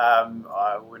 but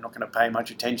we're not going to pay much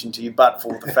attention to you but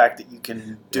for the fact that you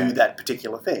can do that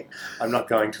particular thing. I'm not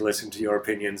going to listen to your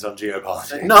opinions on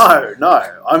geopolitics.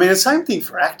 No. I mean, the same thing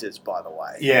for actors, by the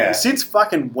way. Yeah. Since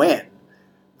fucking when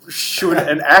should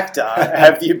an actor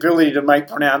have the ability to make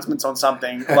pronouncements on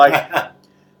something? Like,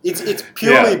 it's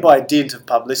purely by dint of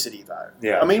publicity, though.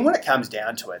 Yeah. I mean, when it comes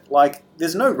down to it, like,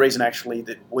 there's no reason actually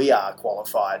that we are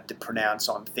qualified to pronounce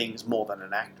on things more than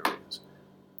an actor is.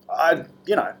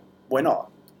 We're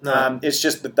not. No. It's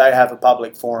just that they have a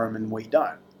public forum and we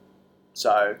don't.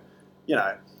 So,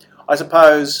 I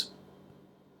suppose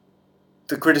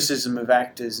the criticism of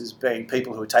actors as being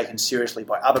people who are taken seriously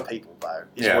by other people, though,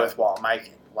 is worthwhile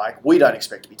making. Like, we don't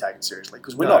expect to be taken seriously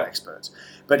because we're No. not experts.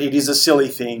 But it is a silly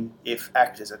thing if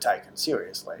actors are taken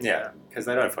seriously. Yeah, because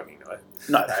they don't fucking know.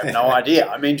 No, they have no idea.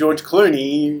 I mean, George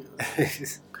Clooney...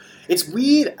 It's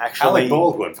weird, actually, Alec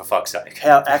Baldwin, for fuck's sake.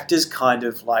 how actors kind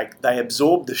of, like, they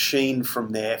absorb the sheen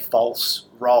from their false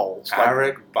roles. Like,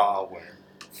 Alec Baldwin.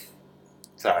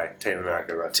 Sorry, Team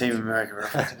America reference. Team America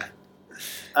reference.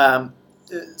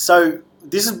 So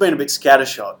this has been a bit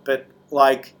scattershot, but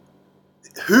like,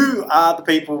 who are the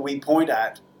people we point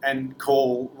at and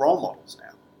call role models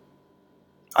now?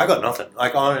 I got nothing.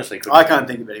 Like, honestly, couldn't. I can't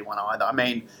think of anyone either. I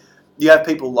mean, you have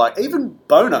people like even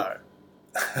Bono.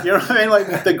 You know what I mean?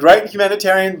 Like the great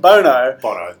humanitarian Bono,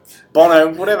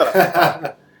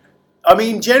 whatever. I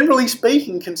mean, generally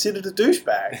speaking, considered a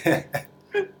douchebag.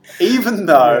 Even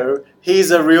though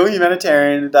he's a real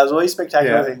humanitarian and does all these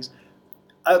spectacular things.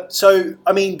 So,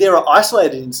 I mean, there are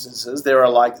isolated instances. There are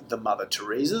like the Mother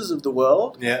Teresas of the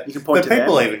world. Yeah, you can point but to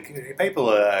people them. people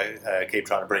keep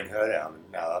trying to bring her down.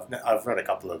 Now, I've read a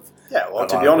couple of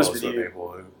to be honest with you,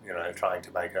 people who trying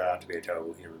to make her out to be a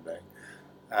terrible human being.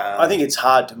 I think it's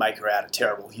hard to make her out a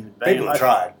terrible human being. People have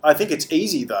tried. I think it's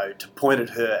easy though to point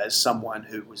at her as someone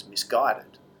who was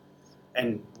misguided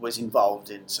and was involved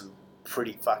in some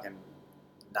pretty fucking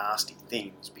nasty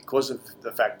things because of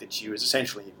the fact that she was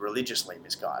essentially religiously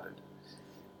misguided.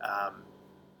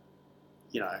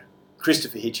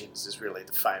 Christopher Hitchens is really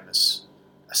the famous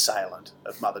assailant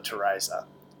of Mother Teresa.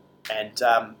 And,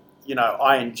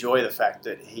 I enjoy the fact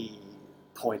that he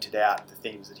pointed out the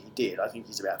things that he did. I think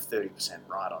he's about 30%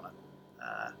 right on it.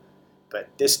 But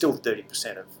there's still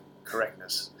 30% of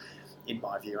correctness, in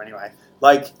my view, anyway.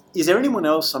 Like, is there anyone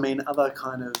else, I mean, other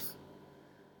kind of...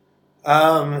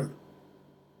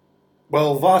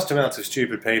 Well, vast amounts of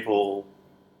stupid people,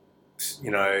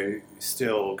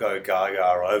 still go gaga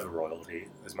over royalty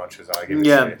as much as I give a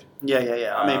shit.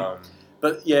 Yeah. I mean,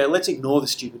 but yeah, let's ignore the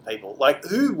stupid people. Like,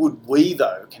 who would we,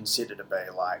 though, consider to be,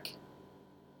 like,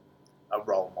 a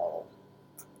role model?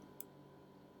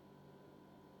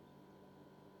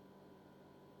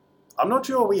 I'm not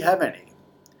sure we have any.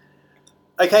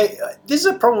 Okay, this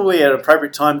is probably an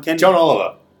appropriate time, Ken. John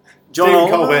Oliver. Stephen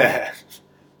Colbert.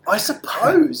 I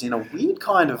suppose, in a weird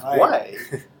kind of way.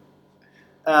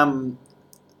 I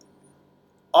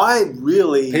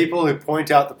really... People who point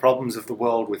out the problems of the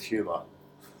world with humour.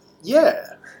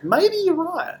 Yeah, maybe you're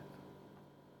right.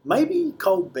 Maybe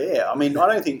Colbert. I mean,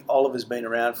 I don't think Oliver's been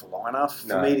around for long enough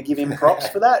for me to give him props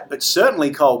for that, but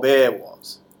certainly Colbert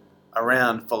was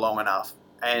around for long enough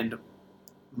and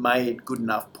made good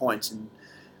enough points, and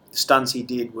the stunts he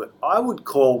did were... I would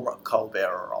call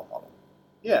Colbert a role model.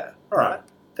 Yeah, all right.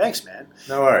 Thanks, man.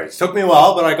 No worries. Took me a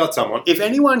while, but I got someone. If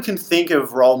anyone can think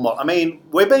of role model... I mean,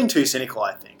 we're being too cynical,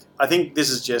 I think. I think this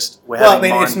is just...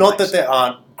 it's not that there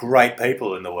aren't great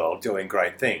people in the world doing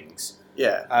great things.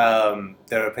 Yeah.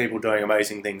 There are people doing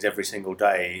amazing things every single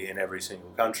day in every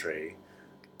single country,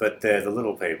 but they're the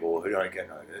little people who don't get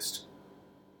noticed.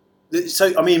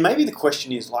 So, I mean, maybe the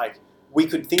question is, like, we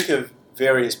could think of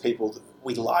various people that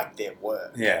we like their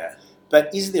work. Yeah.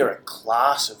 But is there a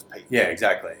class of people? Yeah,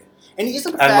 exactly. And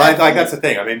isn't like that's the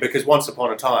thing. I mean, because once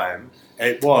upon a time,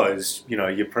 it was,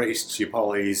 your priests, your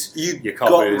pollies, your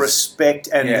coppers. Got respect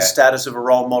and the status of a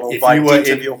role model by dint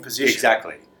of your position.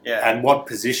 Exactly. Yeah. And what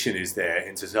position is there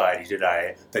in society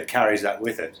today that carries that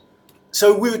with it?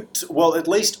 So at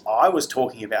least I was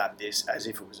talking about this as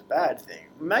if it was a bad thing.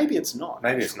 Maybe it's not.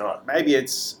 Maybe it's not. Maybe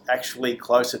it's actually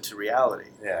closer to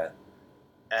reality. Yeah.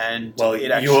 And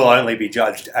you will only be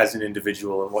judged as an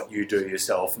individual and what you do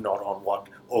yourself, not on what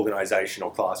organisation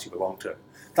or class you belong to.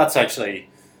 That's actually,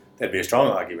 there'd be a strong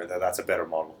argument that that's a better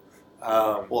model.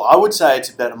 Well, I would say it's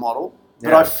a better model,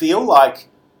 but I feel like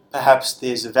perhaps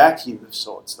there's a vacuum of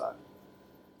sorts, though.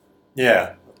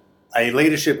 Yeah, a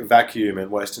leadership vacuum in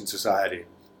Western society.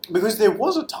 Because there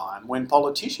was a time when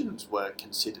politicians were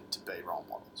considered to be role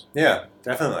models. Yeah,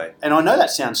 definitely. And I know that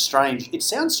sounds strange. It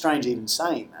sounds strange even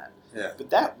saying that. Yeah. But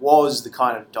that was the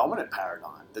kind of dominant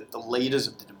paradigm, that the leaders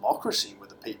of the democracy were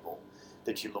the people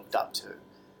that you looked up to.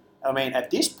 I mean, at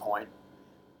this point,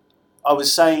 I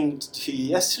was saying to you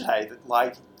yesterday that,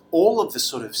 like, all of the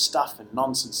sort of stuff and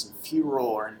nonsense and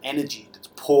furor and energy that's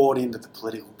poured into the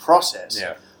political process,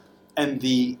 and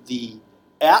the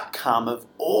outcome of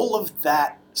all of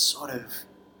that sort of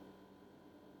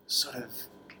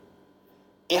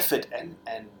effort and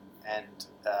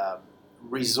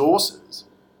resources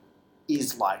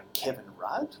is like Kevin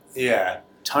Rudd,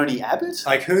 Tony Abbott,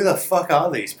 like who the fuck are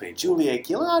these people? Julia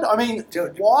Gillard. I mean,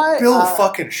 why? Bill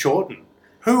fucking Shorten.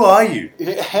 Who are you?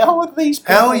 How are these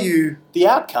people? How are you? The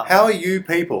outcome. How are you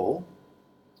people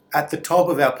at the top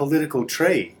of our political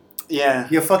tree? Yeah.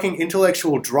 You're fucking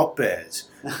intellectual drop bears.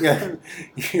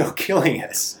 You're killing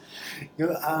us.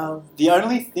 The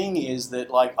only thing is that,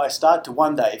 like, I start to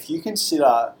wonder if you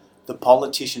consider the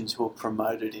politicians who are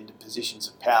promoted into positions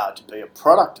of power to be a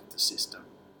product of the system,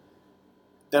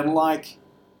 then, like,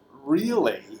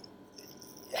 really,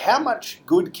 how much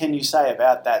good can you say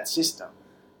about that system?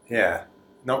 Yeah,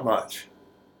 not much.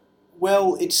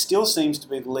 Well, it still seems to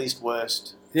be the least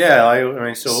worst. Yeah, I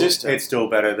mean, System. it's still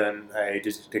better than a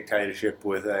dictatorship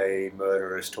with a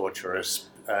murderous, torturous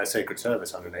Secret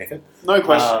Service underneath it. No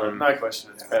question. No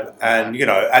question. It's better. And, you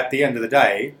know, at the end of the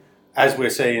day, as we're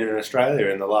seeing in Australia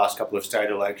in the last couple of state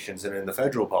elections and in the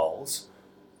federal polls,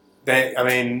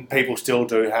 people still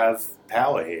do have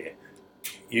power here.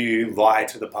 You lie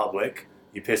to the public,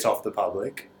 you piss off the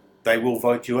public, they will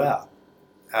vote you out.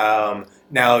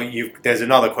 Now, there's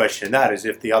another question in that, is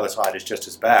if the other side is just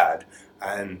as bad,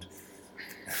 and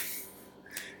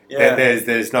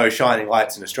there's no shining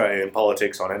lights in Australian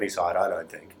politics on any side, I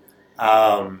don't think.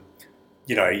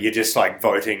 You know, you're just like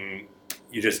voting,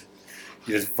 you're just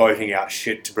voting out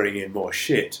shit to bring in more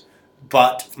shit.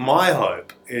 But my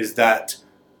hope is that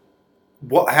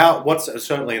what's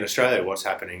certainly in Australia, what's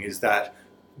happening is that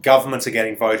governments are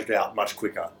getting voted out much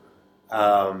quicker.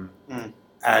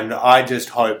 And I just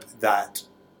hope that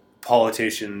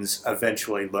politicians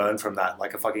eventually learn from that,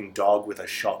 like a fucking dog with a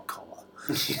shock collar.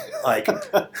 Like,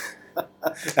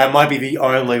 that might be the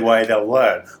only way they'll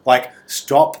learn. Like,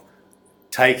 stop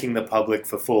taking the public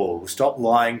for fools. Stop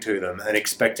lying to them and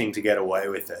expecting to get away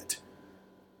with it.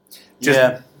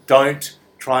 Just don't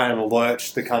try and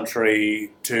lurch the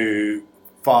country to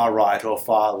far right or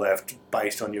far left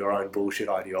based on your own bullshit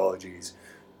ideologies.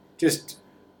 Just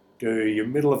do your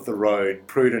middle of the road,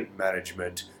 prudent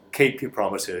management, keep your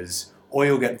promises, or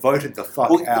you'll get voted the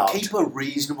fuck out. Keep a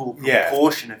reasonable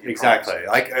proportion of your exactly.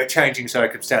 promises. Like, changing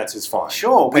circumstances, fine.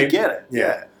 Sure, we get it.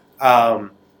 Yeah.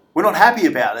 We're not happy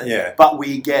about it, but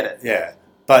we get it. Yeah.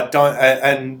 But don't,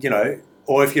 and you know,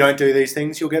 or if you don't do these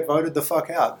things, you'll get voted the fuck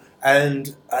out.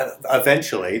 And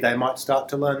eventually they might start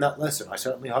to learn that lesson. I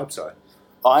certainly hope so.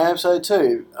 I hope so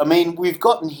too. I mean, we've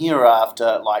gotten here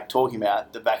after, like, talking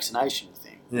about the vaccination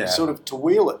thing. Yeah. Sort of to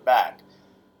wheel it back,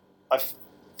 I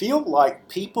feel like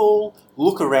people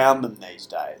look around them these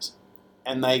days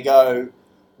and they go,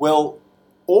 well,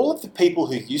 all of the people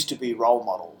who used to be role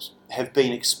models have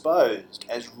been exposed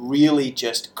as really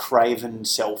just craven,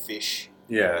 selfish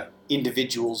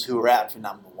individuals who are out for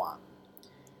number one.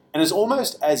 And it's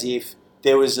almost as if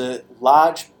there was a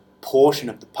large portion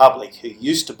of the public who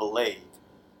used to believe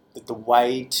that the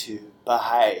way to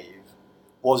behave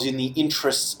was in the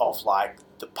interests of, like,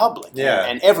 the public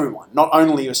and everyone, not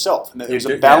only yourself, and that there was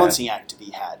a balancing act to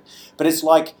be had. But it's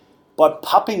like, by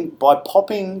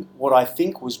popping what I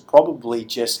think was probably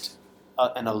just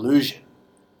an illusion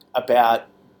about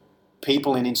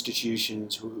people in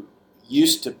institutions who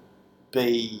used to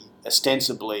be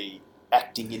ostensibly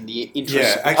acting in the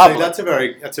interests of the public.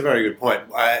 That's a very good point.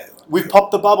 We've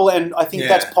popped the bubble, and I think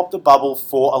that's popped the bubble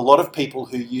for a lot of people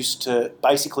who used to,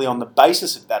 basically on the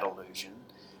basis of that illusion,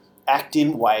 act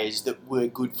in ways that were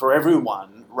good for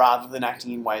everyone rather than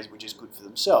acting in ways which is good for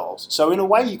themselves. So in a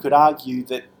way you could argue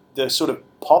that the sort of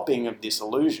popping of this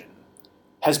illusion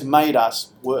has made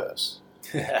us worse,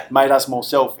 made us more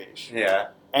selfish. Yeah.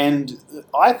 And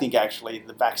I think actually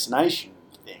the vaccination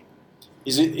thing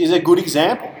is a good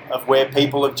example of where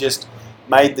people have just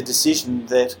made the decision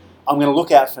that I'm going to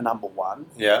look out for number one.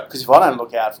 Yeah. Because if I don't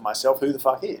look out for myself, who the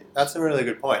fuck is? That's a really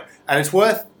good point. And it's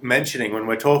worth mentioning when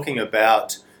we're talking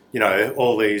about, you know,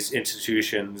 all these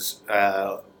institutions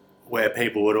where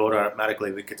people would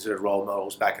automatically be considered role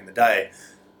models back in the day.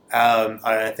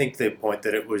 I think the point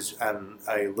that it was an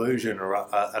illusion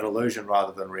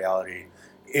rather than reality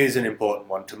is an important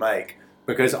one to make,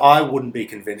 because I wouldn't be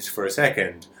convinced for a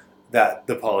second that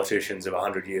the politicians of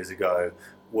 100 years ago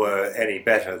were any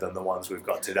better than the ones we've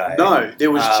got today. No, there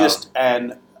was just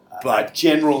a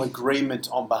general agreement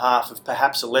on behalf of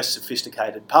perhaps a less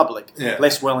sophisticated public,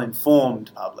 less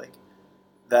well-informed public,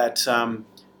 that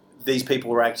these people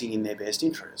were acting in their best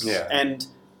interests. Yeah. And,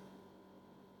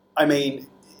 I mean,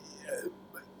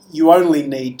 you only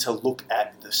need to look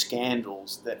at the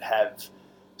scandals that have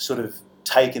sort of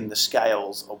taken the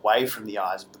scales away from the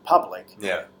eyes of the public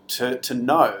to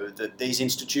know that these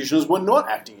institutions were not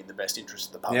acting in the best interests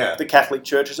of the public. Yeah. The Catholic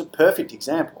Church is a perfect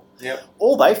example. Yep.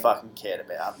 All they fucking cared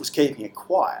about was keeping it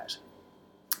quiet.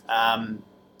 And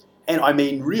I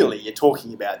mean, really, you're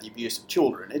talking about the abuse of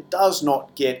children. It does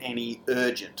not get any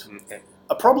urgent. Okay.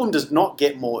 A problem does not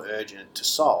get more urgent to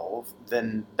solve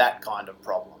than that kind of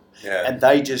problem. Yeah. And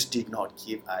they just did not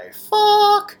give a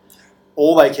fuck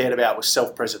all they cared about was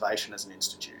self-preservation as an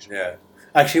institution. Yeah.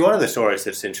 Actually, one of the stories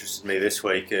that's interested me this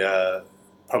week,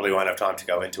 probably won't have time to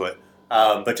go into it,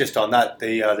 but just on that,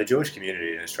 the Jewish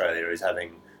community in Australia is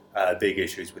having big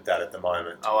issues with that at the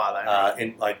moment. Oh, are they?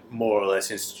 In like more or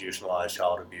less institutionalized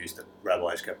child abuse that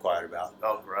rabbis kept quiet about.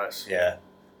 Oh, gross. Yeah.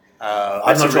 I'm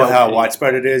That's not a sure real how pity.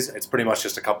 widespread it is. It's pretty much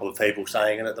just a couple of people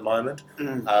saying it at the moment,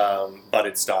 Mm. but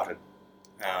it started.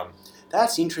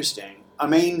 That's interesting. I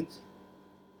mean,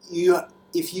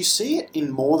 if you see it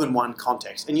in more than one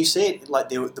context, and you see it like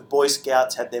the Boy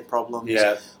Scouts had their problems,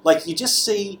 Yeah. like you just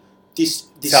see this.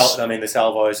 The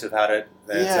Salvos have had it.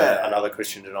 There's Yeah. another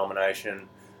Christian denomination.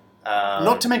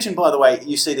 Not to mention, by the way,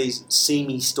 you see these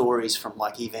seamy stories from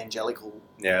like evangelical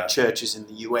Yeah. churches in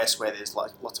the US where there's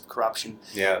like lots of corruption.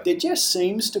 Yeah. There just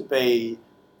seems to be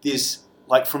this,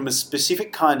 like from a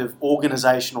specific kind of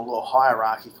organizational or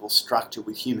hierarchical structure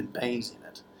with human beings in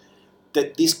it,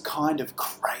 that this kind of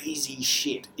crazy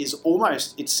shit is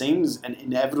almost, it seems, an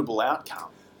inevitable outcome.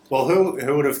 Well,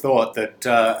 who would have thought that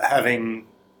having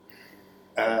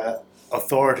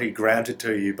authority granted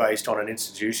to you based on an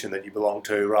institution that you belong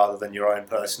to rather than your own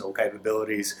personal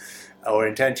capabilities or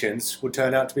intentions would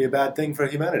turn out to be a bad thing for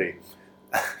humanity?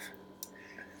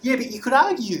 Yeah, but you could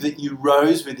argue that you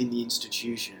rose within the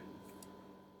institution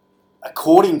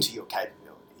according to your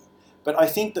capability. But I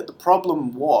think that the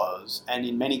problem was, and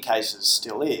in many cases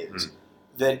still is,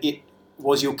 that it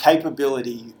was your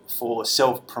capability for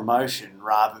self-promotion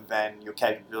rather than your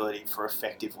capability for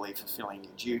effectively fulfilling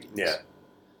your duties. Yeah.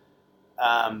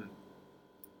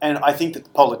 And I think that the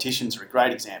politicians are a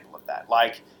great example of that.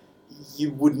 Like,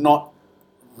 you would not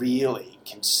really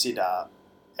consider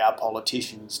our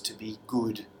politicians to be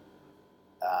good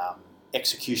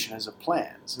executioners of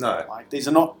plans. No. Like, these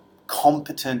are not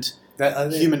competent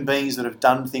human beings that have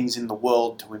done things in the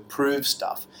world to improve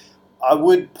stuff. I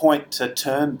would point to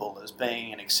Turnbull as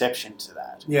being an exception to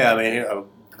that. Yeah, I mean, a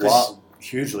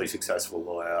hugely successful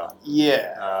lawyer.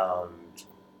 Yeah.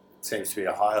 Seems to be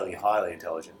a highly, highly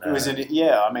intelligent man.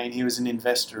 He was an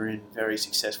investor in very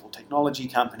successful technology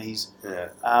companies. Yeah.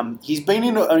 He's been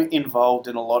involved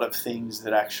in a lot of things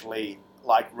that actually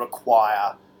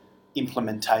require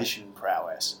implementation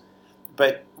prowess.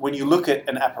 But when you look at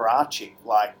an apparatchik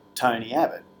like Tony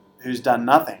Abbott, who's done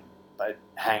nothing but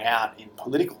hang out in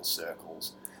political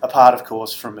circles, apart, of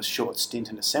course, from a short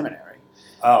stint in a seminary.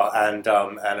 Oh, and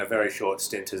a very short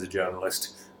stint as a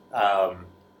journalist.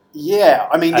 Yeah,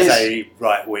 I mean, as a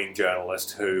right-wing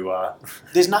journalist who...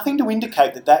 there's nothing to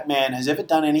indicate that man has ever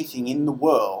done anything in the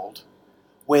world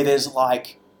where there's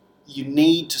you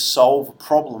need to solve a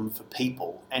problem for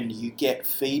people and you get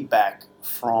feedback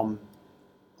from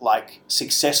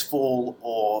successful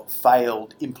or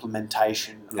failed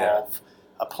implementation of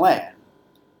a plan.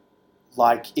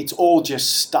 It's all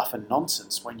just stuff and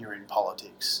nonsense when you're in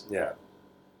politics. Yeah.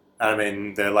 I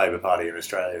mean, the Labor Party in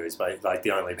Australia is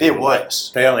the only people... They're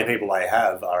worse. The only people they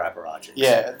have are apparatchiks.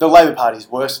 Yeah, the Labor Party is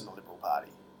worse than the Liberal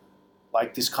Party.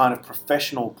 This kind of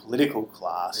professional political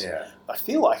class. Yeah. I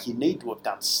feel like you need to have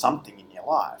done something in your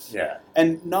life. Yeah.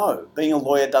 And no, being a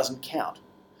lawyer doesn't count.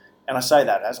 And I say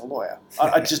that as a lawyer.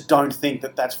 I just don't think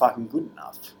that that's fucking good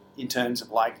enough in terms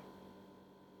of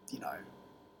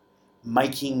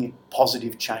making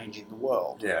positive change in the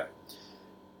world. Yeah.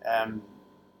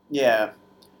 Yeah.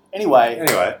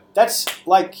 Anyway, that's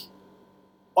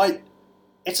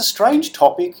it's a strange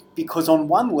topic because on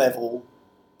one level,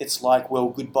 it's well,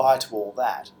 goodbye to all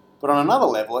that. But on another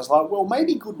level, it's well,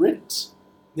 maybe good riddance.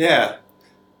 Yeah.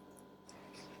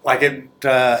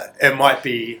 It might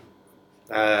be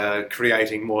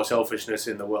creating more selfishness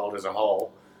in the world as a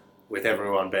whole, with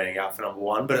everyone being out for number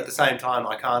one. But at the same time,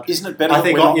 I can't... Isn't it better? I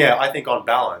think on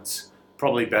balance,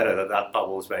 probably better that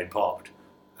bubble's been popped.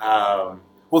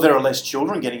 Well, there are less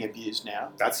children getting abused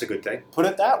now. That's a good thing. Put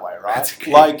it that way, right? That's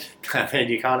good. I mean,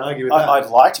 you can't argue with that. I'd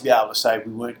like to be able to say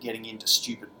we weren't getting into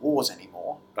stupid wars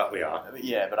anymore. But we are.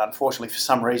 Yeah, but unfortunately, for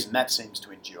some reason, that seems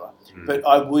to endure. But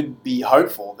I would be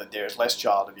hopeful that there is less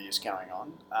child abuse going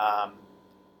on.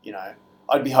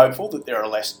 I'd be hopeful that there are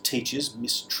less teachers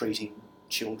mistreating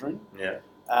children. Yeah.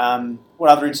 What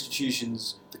other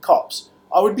institutions? The cops.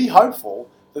 I would be hopeful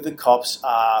that the cops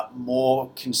are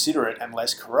more considerate and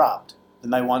less corrupt than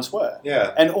they once were.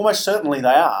 Yeah. And almost certainly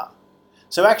they are.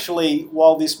 So actually,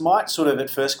 while this might sort of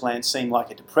at first glance seem like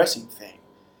a depressing thing,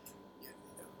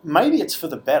 maybe it's for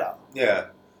the better. Yeah.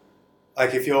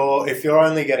 If you're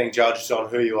only getting judged on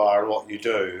who you are and what you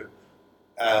do,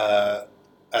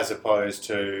 as opposed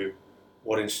to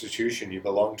what institution you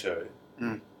belong to,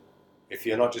 if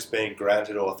you're not just being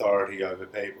granted authority over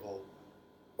people,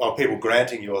 or people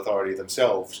granting you authority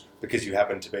themselves because you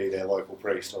happen to be their local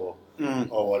priest or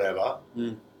whatever.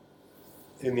 Mm.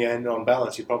 In the end, on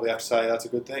balance, you probably have to say that's a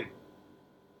good thing.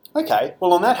 Okay,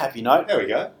 well, on that happy note, There we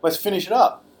go. let's finish it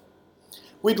up.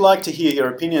 We'd like to hear your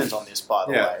opinions on this, by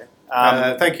the Yeah. way.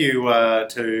 Thank you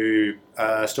to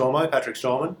Patrick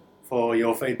Storman, for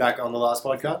your feedback on the last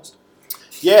podcast.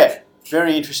 Yeah,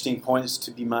 very interesting points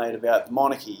to be made about the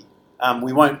monarchy.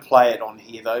 We won't play it on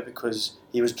here, though, because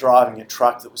he was driving a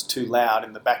truck that was too loud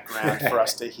in the background for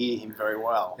us to hear him very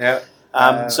well. Yeah.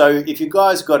 So if you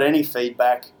guys got any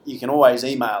feedback, you can always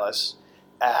email us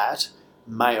at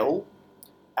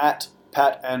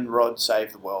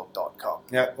mail@patandrodsavetheworld.com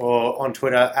Yeah, or on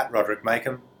Twitter at Roderick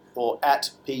Makem. or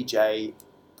at PJ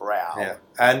Brow. Yeah,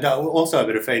 and also a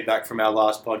bit of feedback from our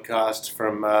last podcast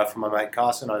from my mate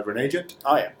Carson over in Egypt.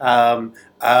 Oh, yeah.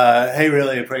 He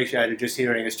really appreciated just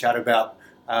hearing us chat about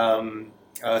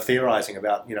theorising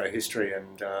about history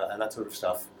and that sort of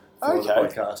stuff for the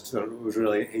podcast. So it was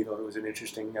he thought it was an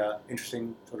interesting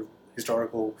sort of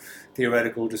historical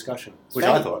theoretical discussion, which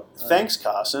I thought. Thanks,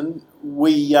 Carson.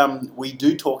 We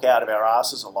do talk out of our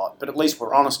asses a lot, but at least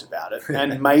we're honest about it,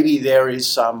 and maybe there are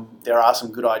some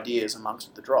good ideas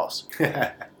amongst the dross.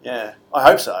 Yeah, I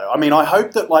hope so. I mean, I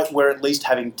hope that we're at least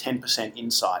having 10%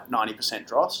 insight, 90%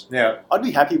 dross. Yeah, I'd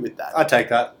be happy with that. I'd take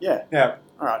that. Yeah. Yeah.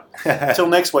 All right. Until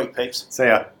next week, peeps. See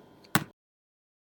ya.